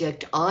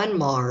object on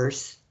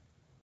Mars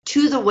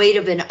to the weight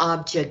of an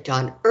object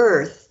on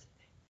Earth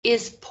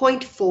is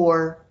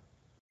 0.4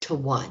 to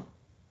 1.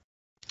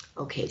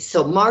 Okay,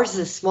 so Mars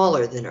is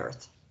smaller than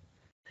Earth.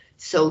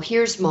 So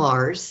here's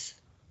Mars.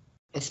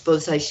 I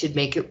suppose I should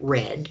make it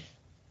red.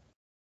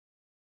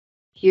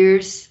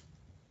 Here's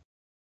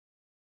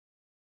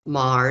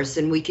Mars,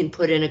 and we can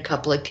put in a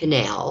couple of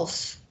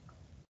canals.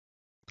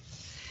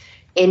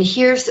 And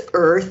here's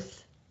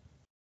Earth.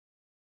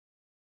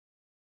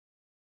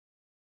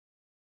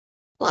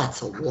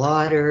 Lots of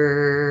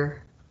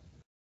water.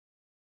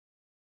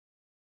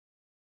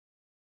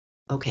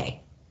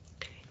 Okay.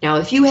 Now,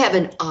 if you have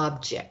an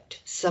object,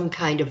 some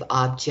kind of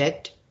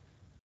object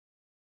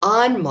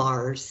on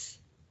Mars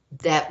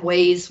that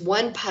weighs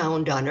 1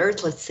 pound on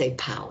Earth, let's say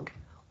pound,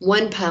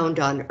 1 pound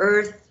on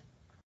Earth,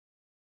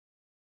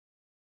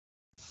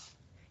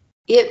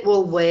 it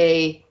will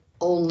weigh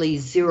only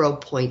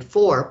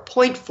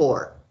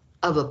 0.4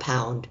 of a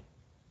pound,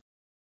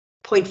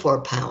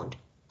 0.4 pound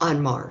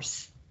on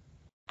Mars.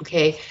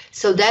 Okay,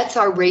 so that's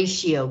our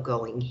ratio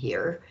going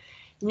here.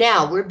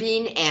 Now we're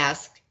being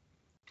asked,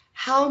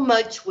 how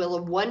much will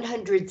a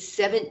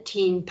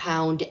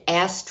 117-pound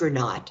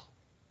astronaut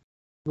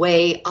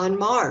weigh on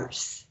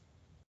Mars?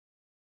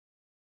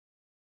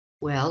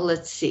 Well,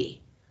 let's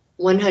see,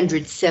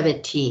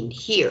 117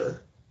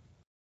 here.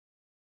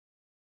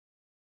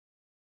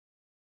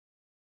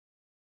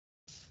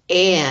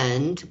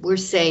 And we're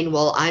saying,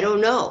 well, I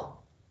don't know.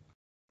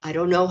 I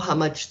don't know how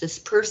much this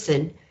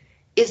person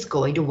is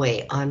going to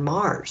weigh on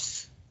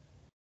Mars.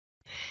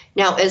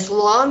 Now, as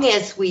long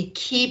as we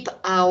keep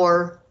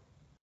our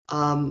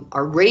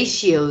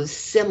ratios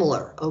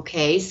similar,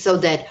 okay, so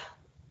that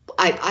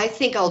I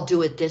think I'll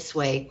do it this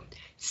way.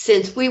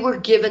 Since we were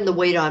given the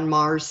weight on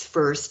Mars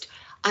first,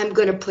 I'm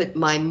going to put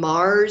my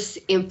Mars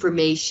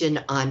information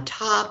on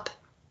top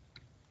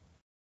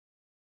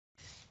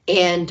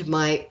and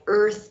my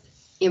Earth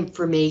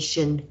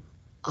information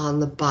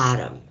on the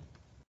bottom.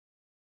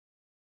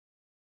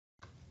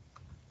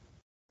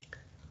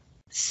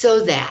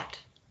 So that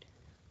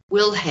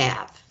we'll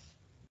have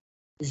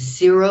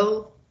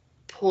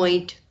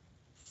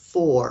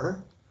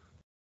 0.4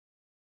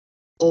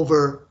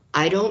 over,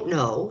 I don't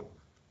know,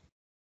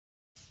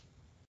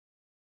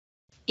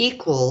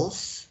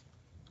 equals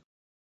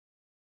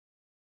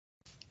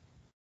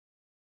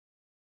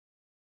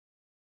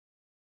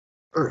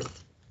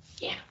Earth.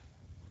 Yeah.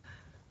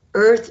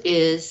 Earth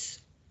is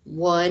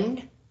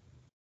 1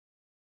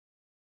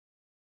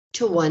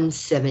 to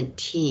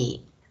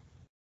 117.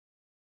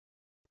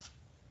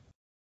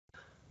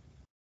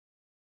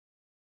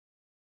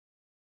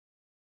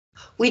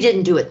 We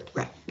didn't do it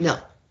right. No,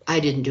 I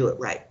didn't do it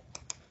right.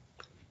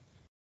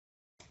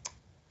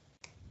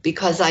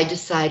 Because I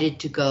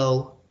decided to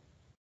go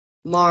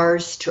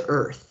Mars to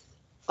Earth.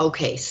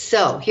 Okay,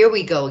 so here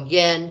we go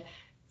again.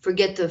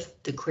 Forget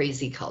the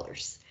crazy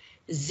colors.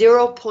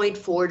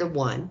 0.4 to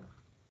 1.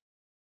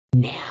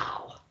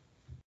 Now,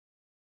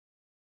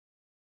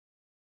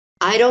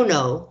 I don't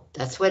know,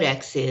 that's what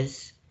X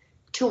is,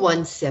 to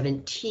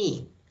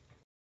 117.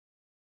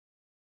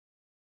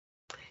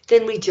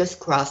 Then we just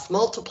cross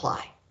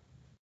multiply.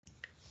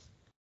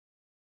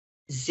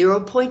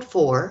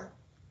 0.4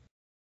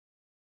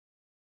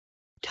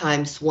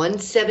 times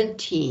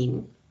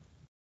 117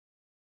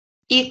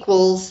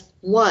 equals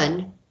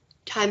 1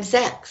 times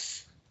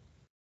X.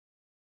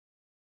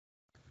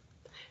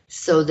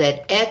 So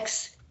that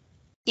X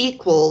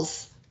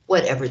equals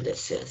whatever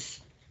this is.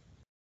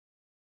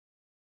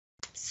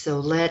 So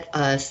let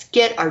us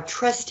get our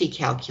trusty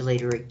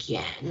calculator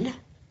again.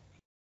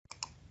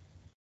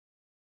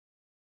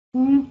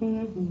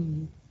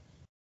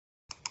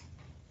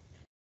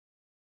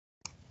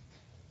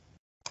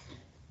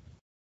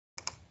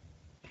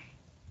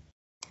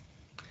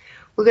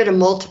 We're going to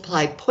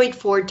multiply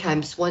 0.4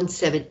 times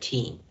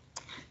 117.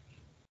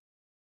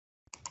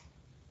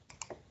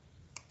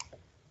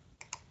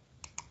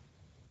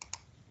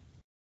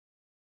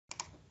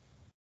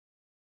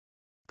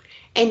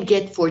 And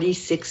get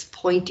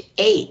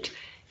 46.8.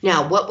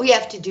 Now, what we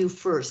have to do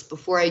first,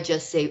 before I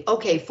just say,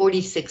 okay,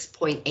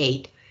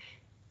 46.8,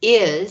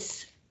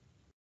 is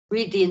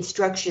read the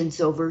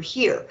instructions over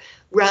here.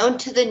 Round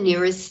to the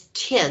nearest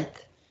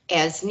tenth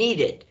as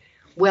needed.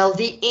 Well,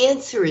 the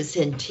answer is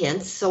in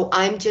tenths, so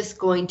I'm just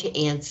going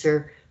to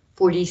answer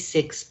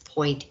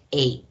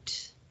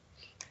 46.8.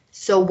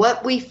 So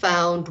what we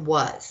found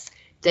was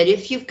that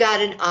if you've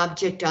got an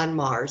object on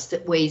Mars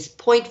that weighs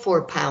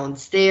 0.4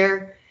 pounds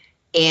there,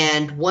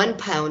 and 1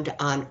 pound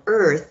on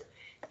Earth,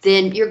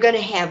 then you're going to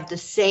have the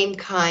same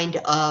kind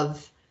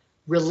of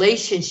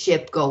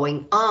relationship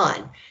going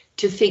on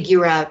to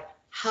figure out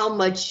how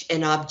much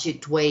an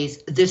object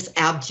weighs, this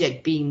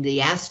object being the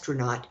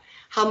astronaut,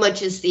 how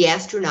much is the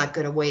astronaut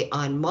going to weigh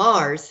on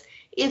Mars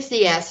if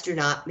the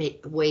astronaut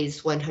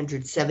weighs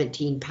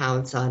 117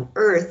 pounds on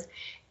Earth,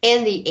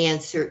 and the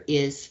answer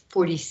is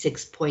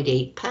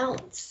 46.8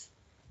 pounds.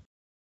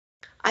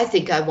 I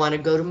think I want to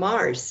go to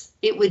Mars.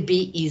 It would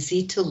be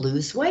easy to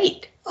lose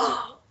weight.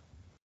 Oh.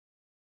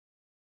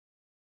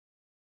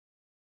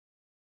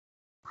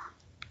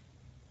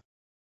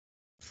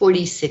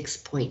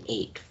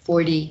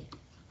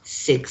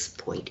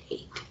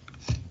 $46.8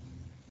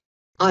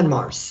 on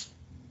Mars.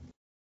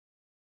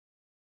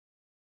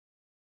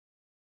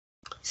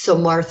 So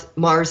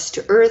Mars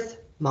to Earth,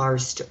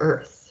 Mars to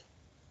Earth.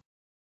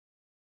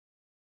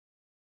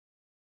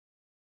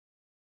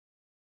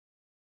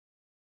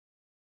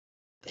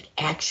 But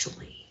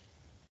actually,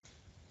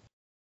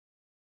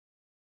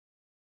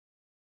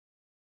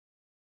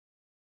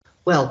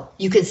 well,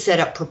 you could set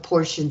up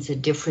proportions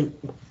in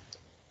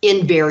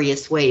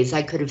various ways.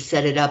 I could have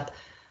set it up,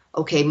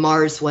 okay,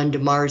 Mars 1 to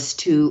Mars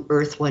 2,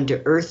 Earth 1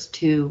 to Earth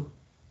 2,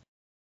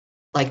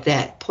 like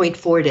that.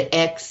 0.4 to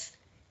X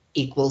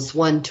equals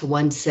 1 to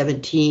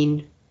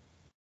 117.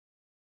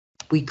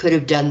 We could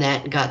have done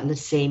that and gotten the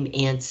same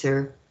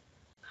answer.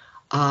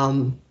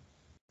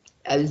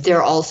 There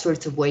are all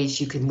sorts of ways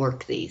you can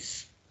work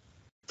these.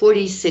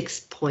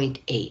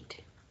 46.8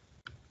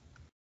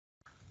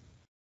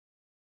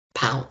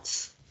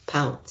 pounds,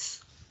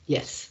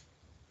 yes.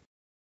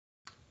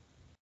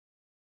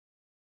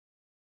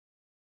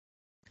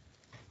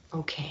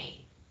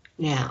 Okay,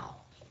 now,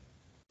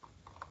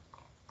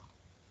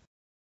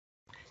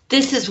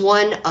 this is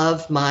one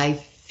of my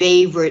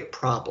favorite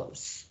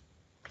problems,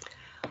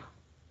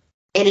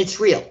 and it's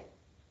real.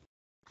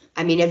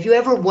 I mean, have you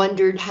ever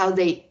wondered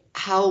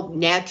how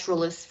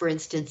naturalists, for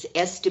instance,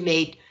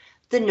 estimate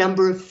the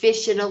number of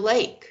fish in a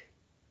lake?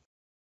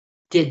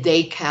 Did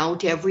they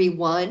count every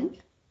one?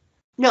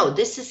 No,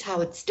 this is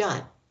how it's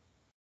done.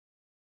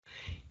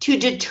 To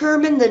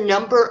determine the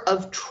number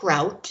of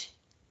trout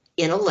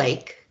in a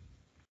lake,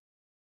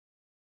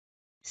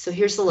 so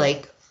here's the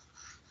lake,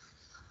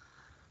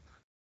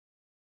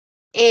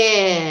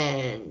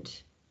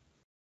 and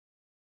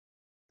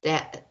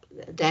that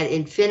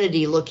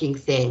infinity-looking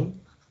thing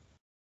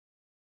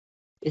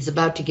is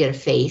about to get a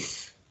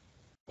face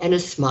and a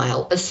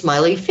smile, a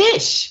smiley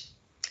fish.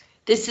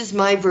 This is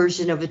my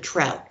version of a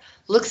trout.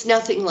 Looks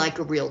nothing like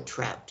a real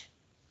trout.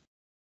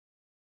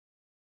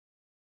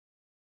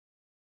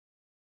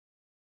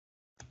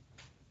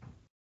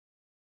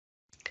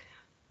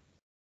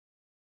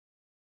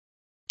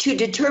 To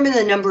determine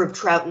the number of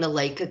trout in a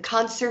lake, a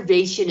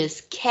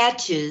conservationist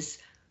catches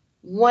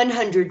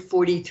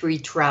 143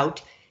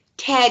 trout,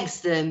 tags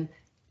them,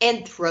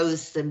 and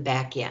throws them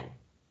back in.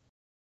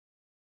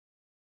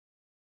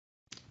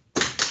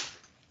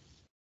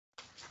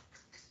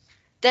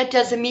 That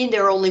doesn't mean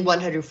there are only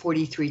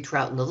 143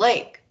 trout in the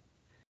lake.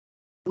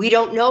 We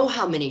don't know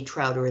how many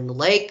trout are in the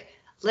lake.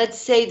 Let's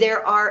say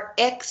there are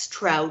X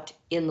trout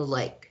in the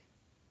lake.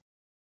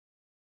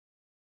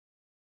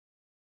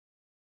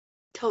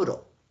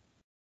 Total.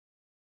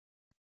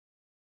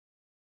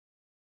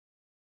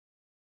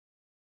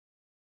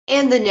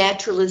 And the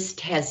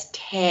naturalist has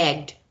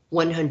tagged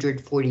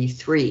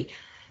 143.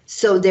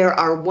 So there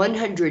are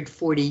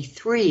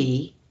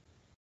 143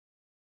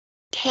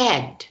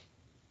 tagged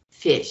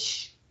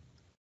fish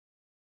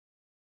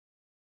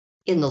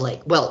in the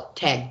lake. Well,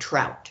 tagged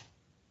trout.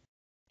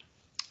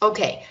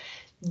 Okay,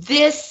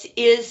 this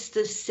is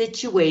the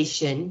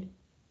situation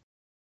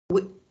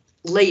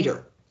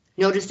later.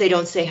 Notice they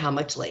don't say how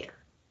much later.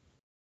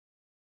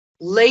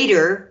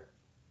 Later,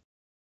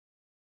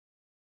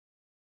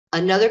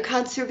 another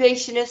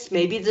conservationist,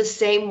 maybe the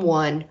same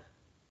one,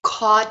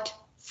 caught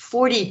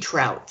 40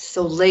 trout.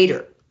 So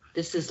later,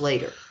 this is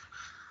later.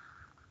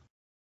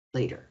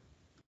 Later.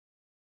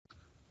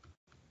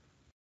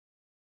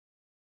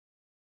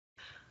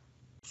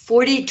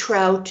 40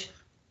 trout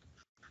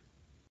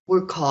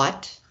were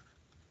caught.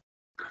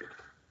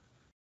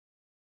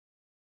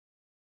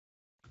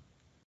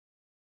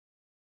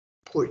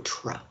 Poor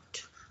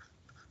trout.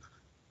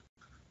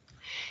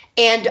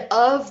 And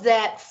of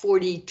that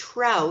 40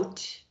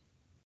 trout,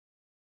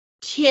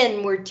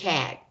 10 were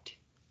tagged.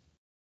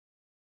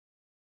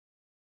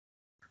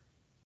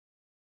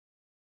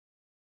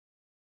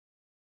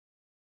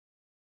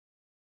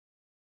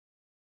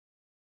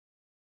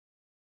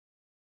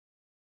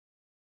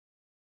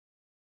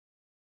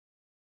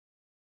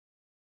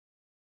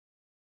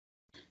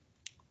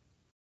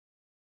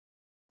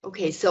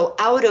 Okay, so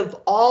out of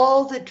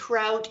all the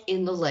trout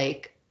in the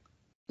lake,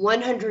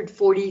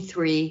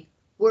 143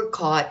 were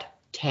caught,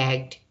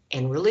 tagged,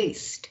 and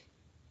released.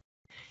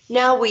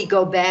 Now we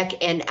go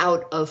back, and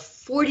out of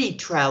 40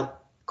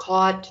 trout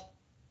caught,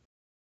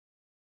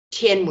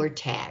 10 were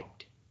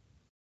tagged.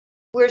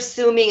 We're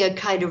assuming a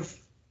kind of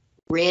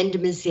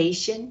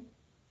randomization.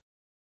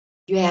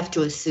 You have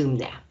to assume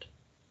that.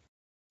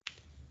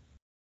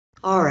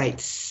 All right,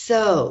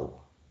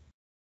 so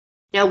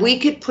now we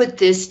could put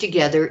this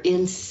together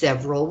in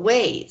several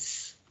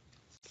ways.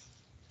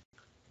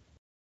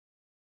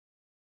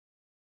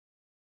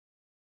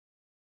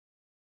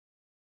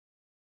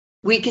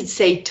 We could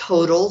say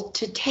total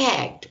to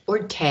tagged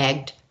or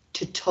tagged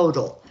to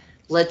total.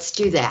 Let's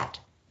do that.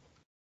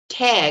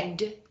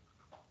 Tagged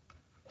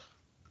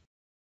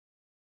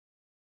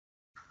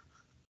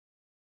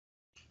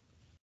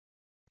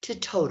to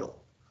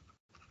total.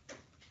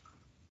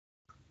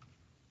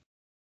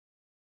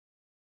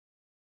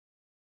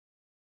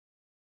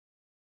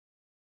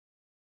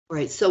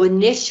 Right, so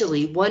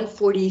initially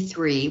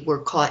 143 were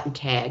caught and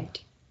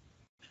tagged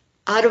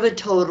out of a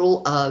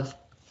total of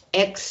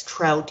X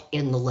trout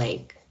in the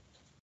lake.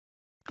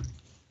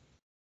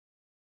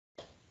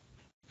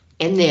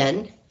 And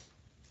then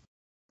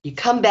you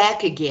come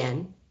back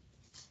again.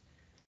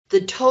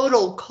 The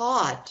total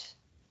caught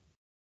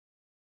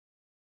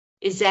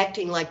is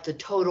acting like the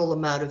total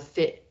amount of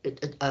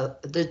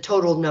the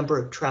total number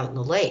of trout in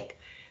the lake.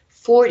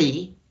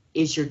 40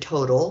 is your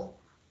total,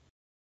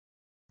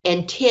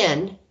 and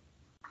 10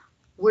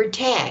 were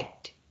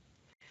tagged.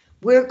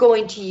 We're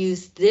going to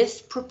use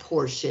this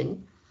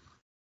proportion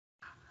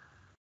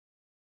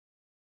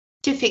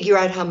to figure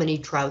out how many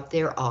trout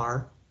there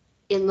are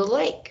in the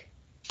lake.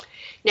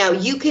 Now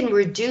you can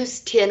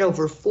reduce 10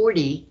 over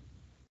 40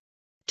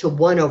 to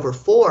 1 over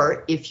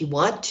 4 if you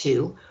want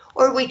to,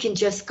 or we can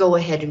just go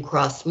ahead and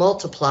cross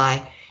multiply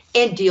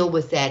and deal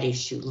with that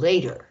issue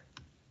later.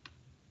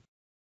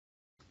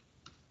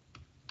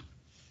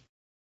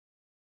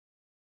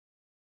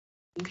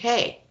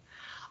 Okay,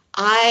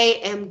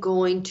 I am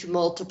going to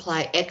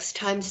multiply X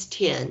times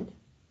 10,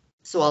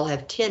 so I'll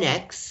have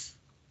 10X,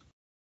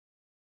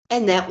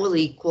 and that will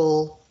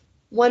equal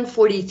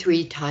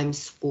 143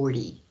 times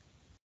 40.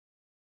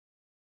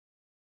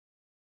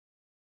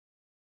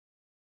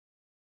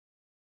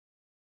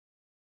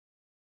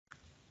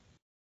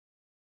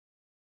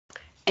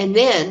 And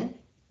then,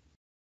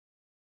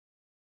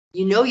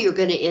 you know you're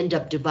going to end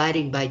up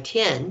dividing by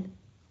 10.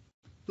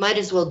 Might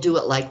as well do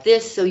it like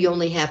this, so you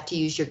only have to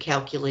use your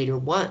calculator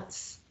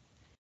once.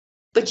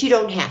 But you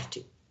don't have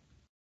to.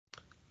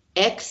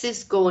 X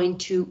is going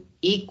to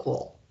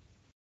equal,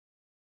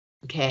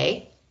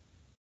 okay?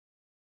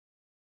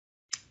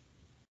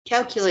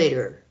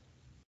 Calculator,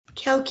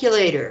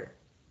 calculator.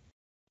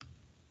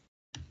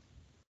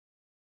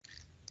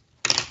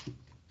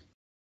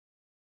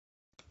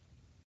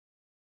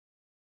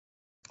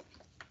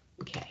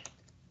 Okay.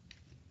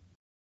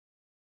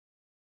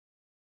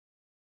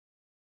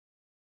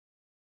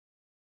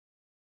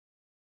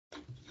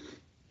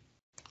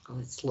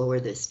 Let's lower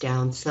this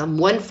down some.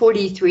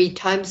 143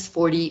 times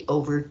 40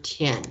 over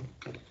 10.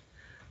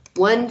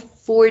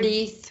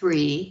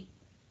 143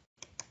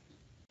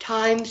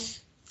 times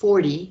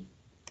 40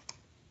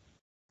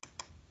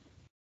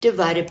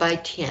 divided by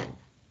 10.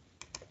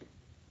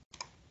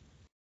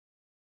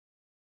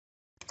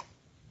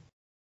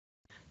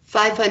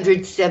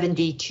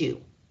 $572.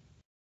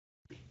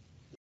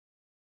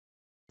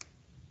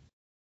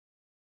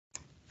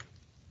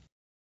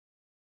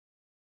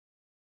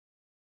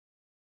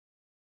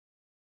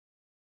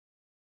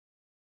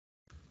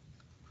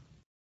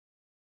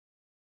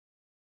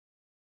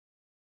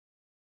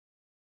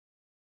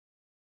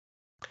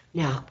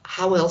 Now,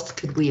 how else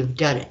could we have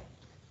done it?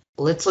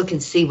 Well, let's look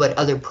and see what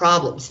other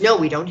problems. No,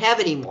 we don't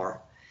have any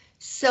more.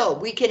 So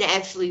we can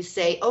actually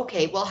say,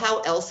 okay, well,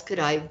 how else could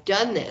I have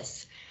done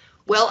this?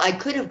 Well, I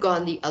could have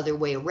gone the other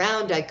way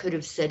around. I could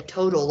have said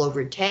total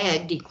over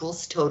tagged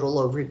equals total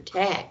over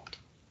tagged.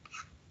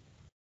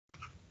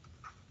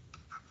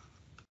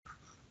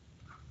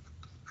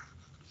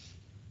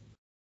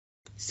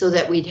 So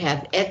that we'd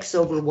have x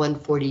over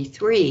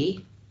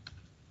 143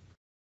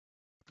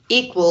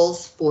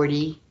 equals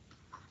 40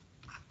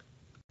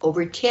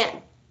 over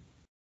 10.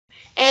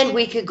 And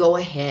we could go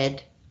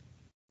ahead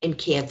and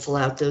cancel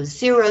out those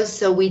zeros,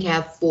 so we'd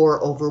have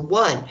 4 over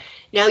 1.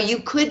 Now you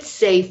could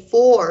say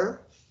 4x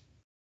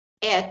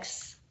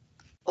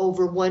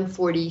over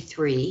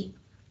 143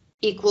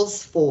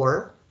 equals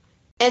 4,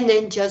 and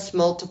then just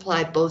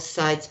multiply both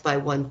sides by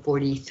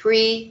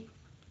 143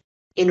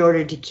 in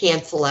order to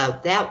cancel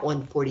out that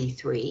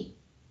 143.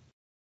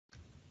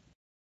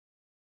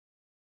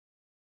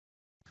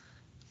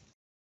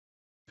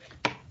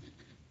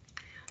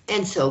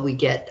 And so we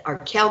get our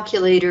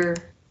calculator,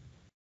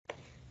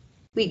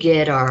 we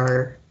get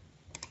our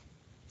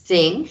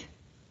thing,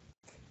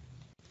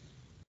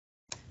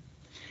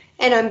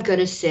 and I'm going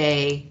to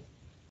say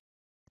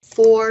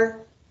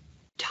 4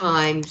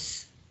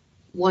 times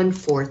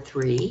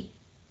 143,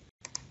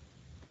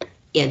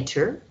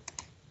 enter.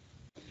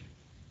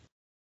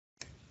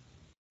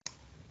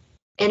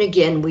 And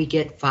again, we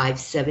get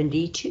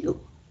 572.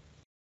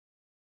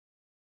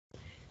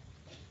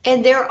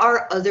 And there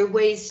are other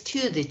ways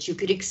too that you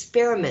could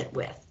experiment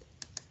with.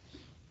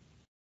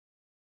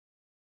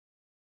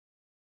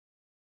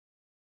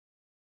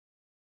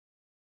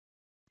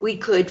 We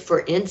could,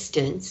 for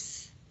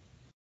instance,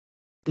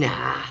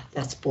 nah,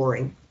 that's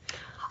boring.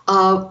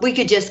 We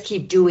could just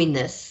keep doing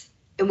this,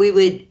 and we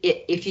would,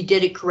 if you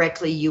did it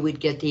correctly, you would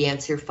get the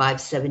answer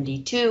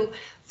 572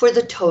 for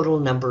the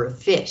total number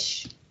of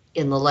fish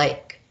in the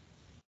lake.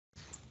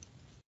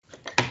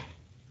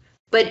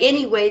 But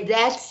anyway,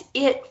 that's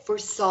it for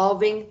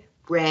solving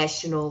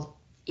rational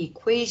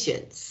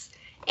equations,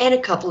 and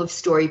a couple of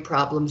story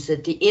problems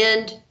at the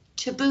end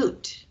to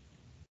boot.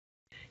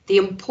 The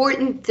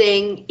important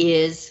thing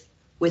is,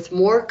 with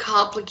more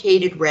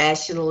complicated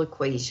rational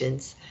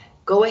equations,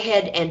 go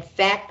ahead and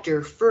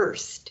factor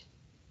first,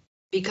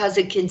 because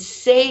it can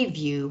save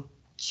you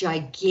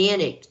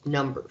gigantic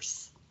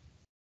numbers.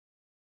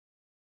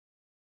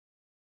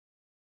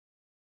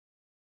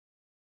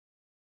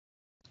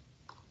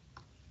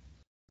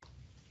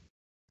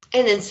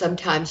 And then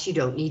sometimes you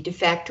don't need to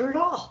factor at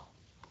all.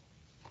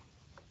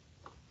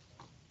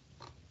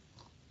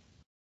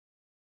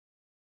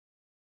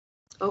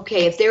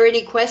 Okay, if there are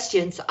any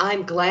questions,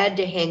 I'm glad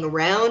to hang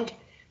around,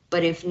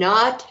 but if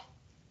not,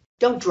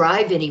 don't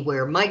drive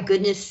anywhere. My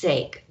goodness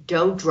sake,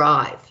 don't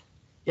drive.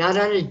 Not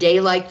on a day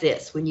like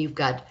this when you've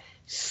got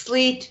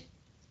sleet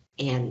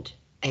and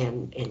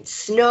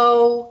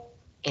snow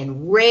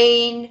and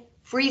rain,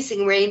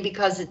 freezing rain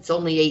because it's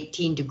only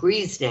 18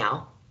 degrees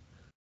now.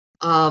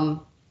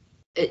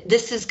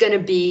 This is going to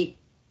be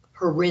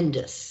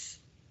horrendous,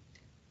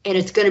 and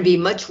it's going to be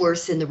much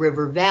worse in the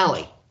river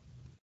valley,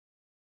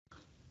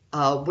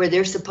 where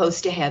they're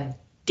supposed to have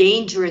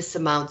dangerous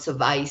amounts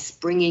of ice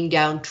bringing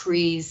down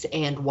trees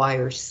and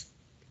wires,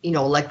 you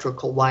know,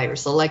 electrical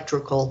wires,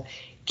 electrical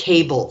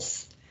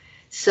cables.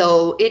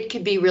 So it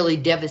could be really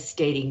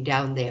devastating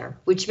down there,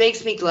 which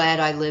makes me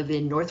glad I live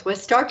in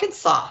Northwest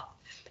Arkansas,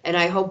 and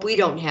I hope we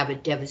don't have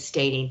it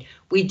devastating.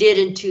 We did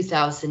in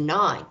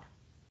 2009.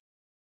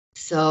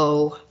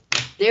 So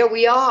there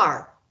we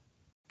are.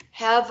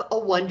 Have a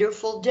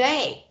wonderful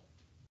day.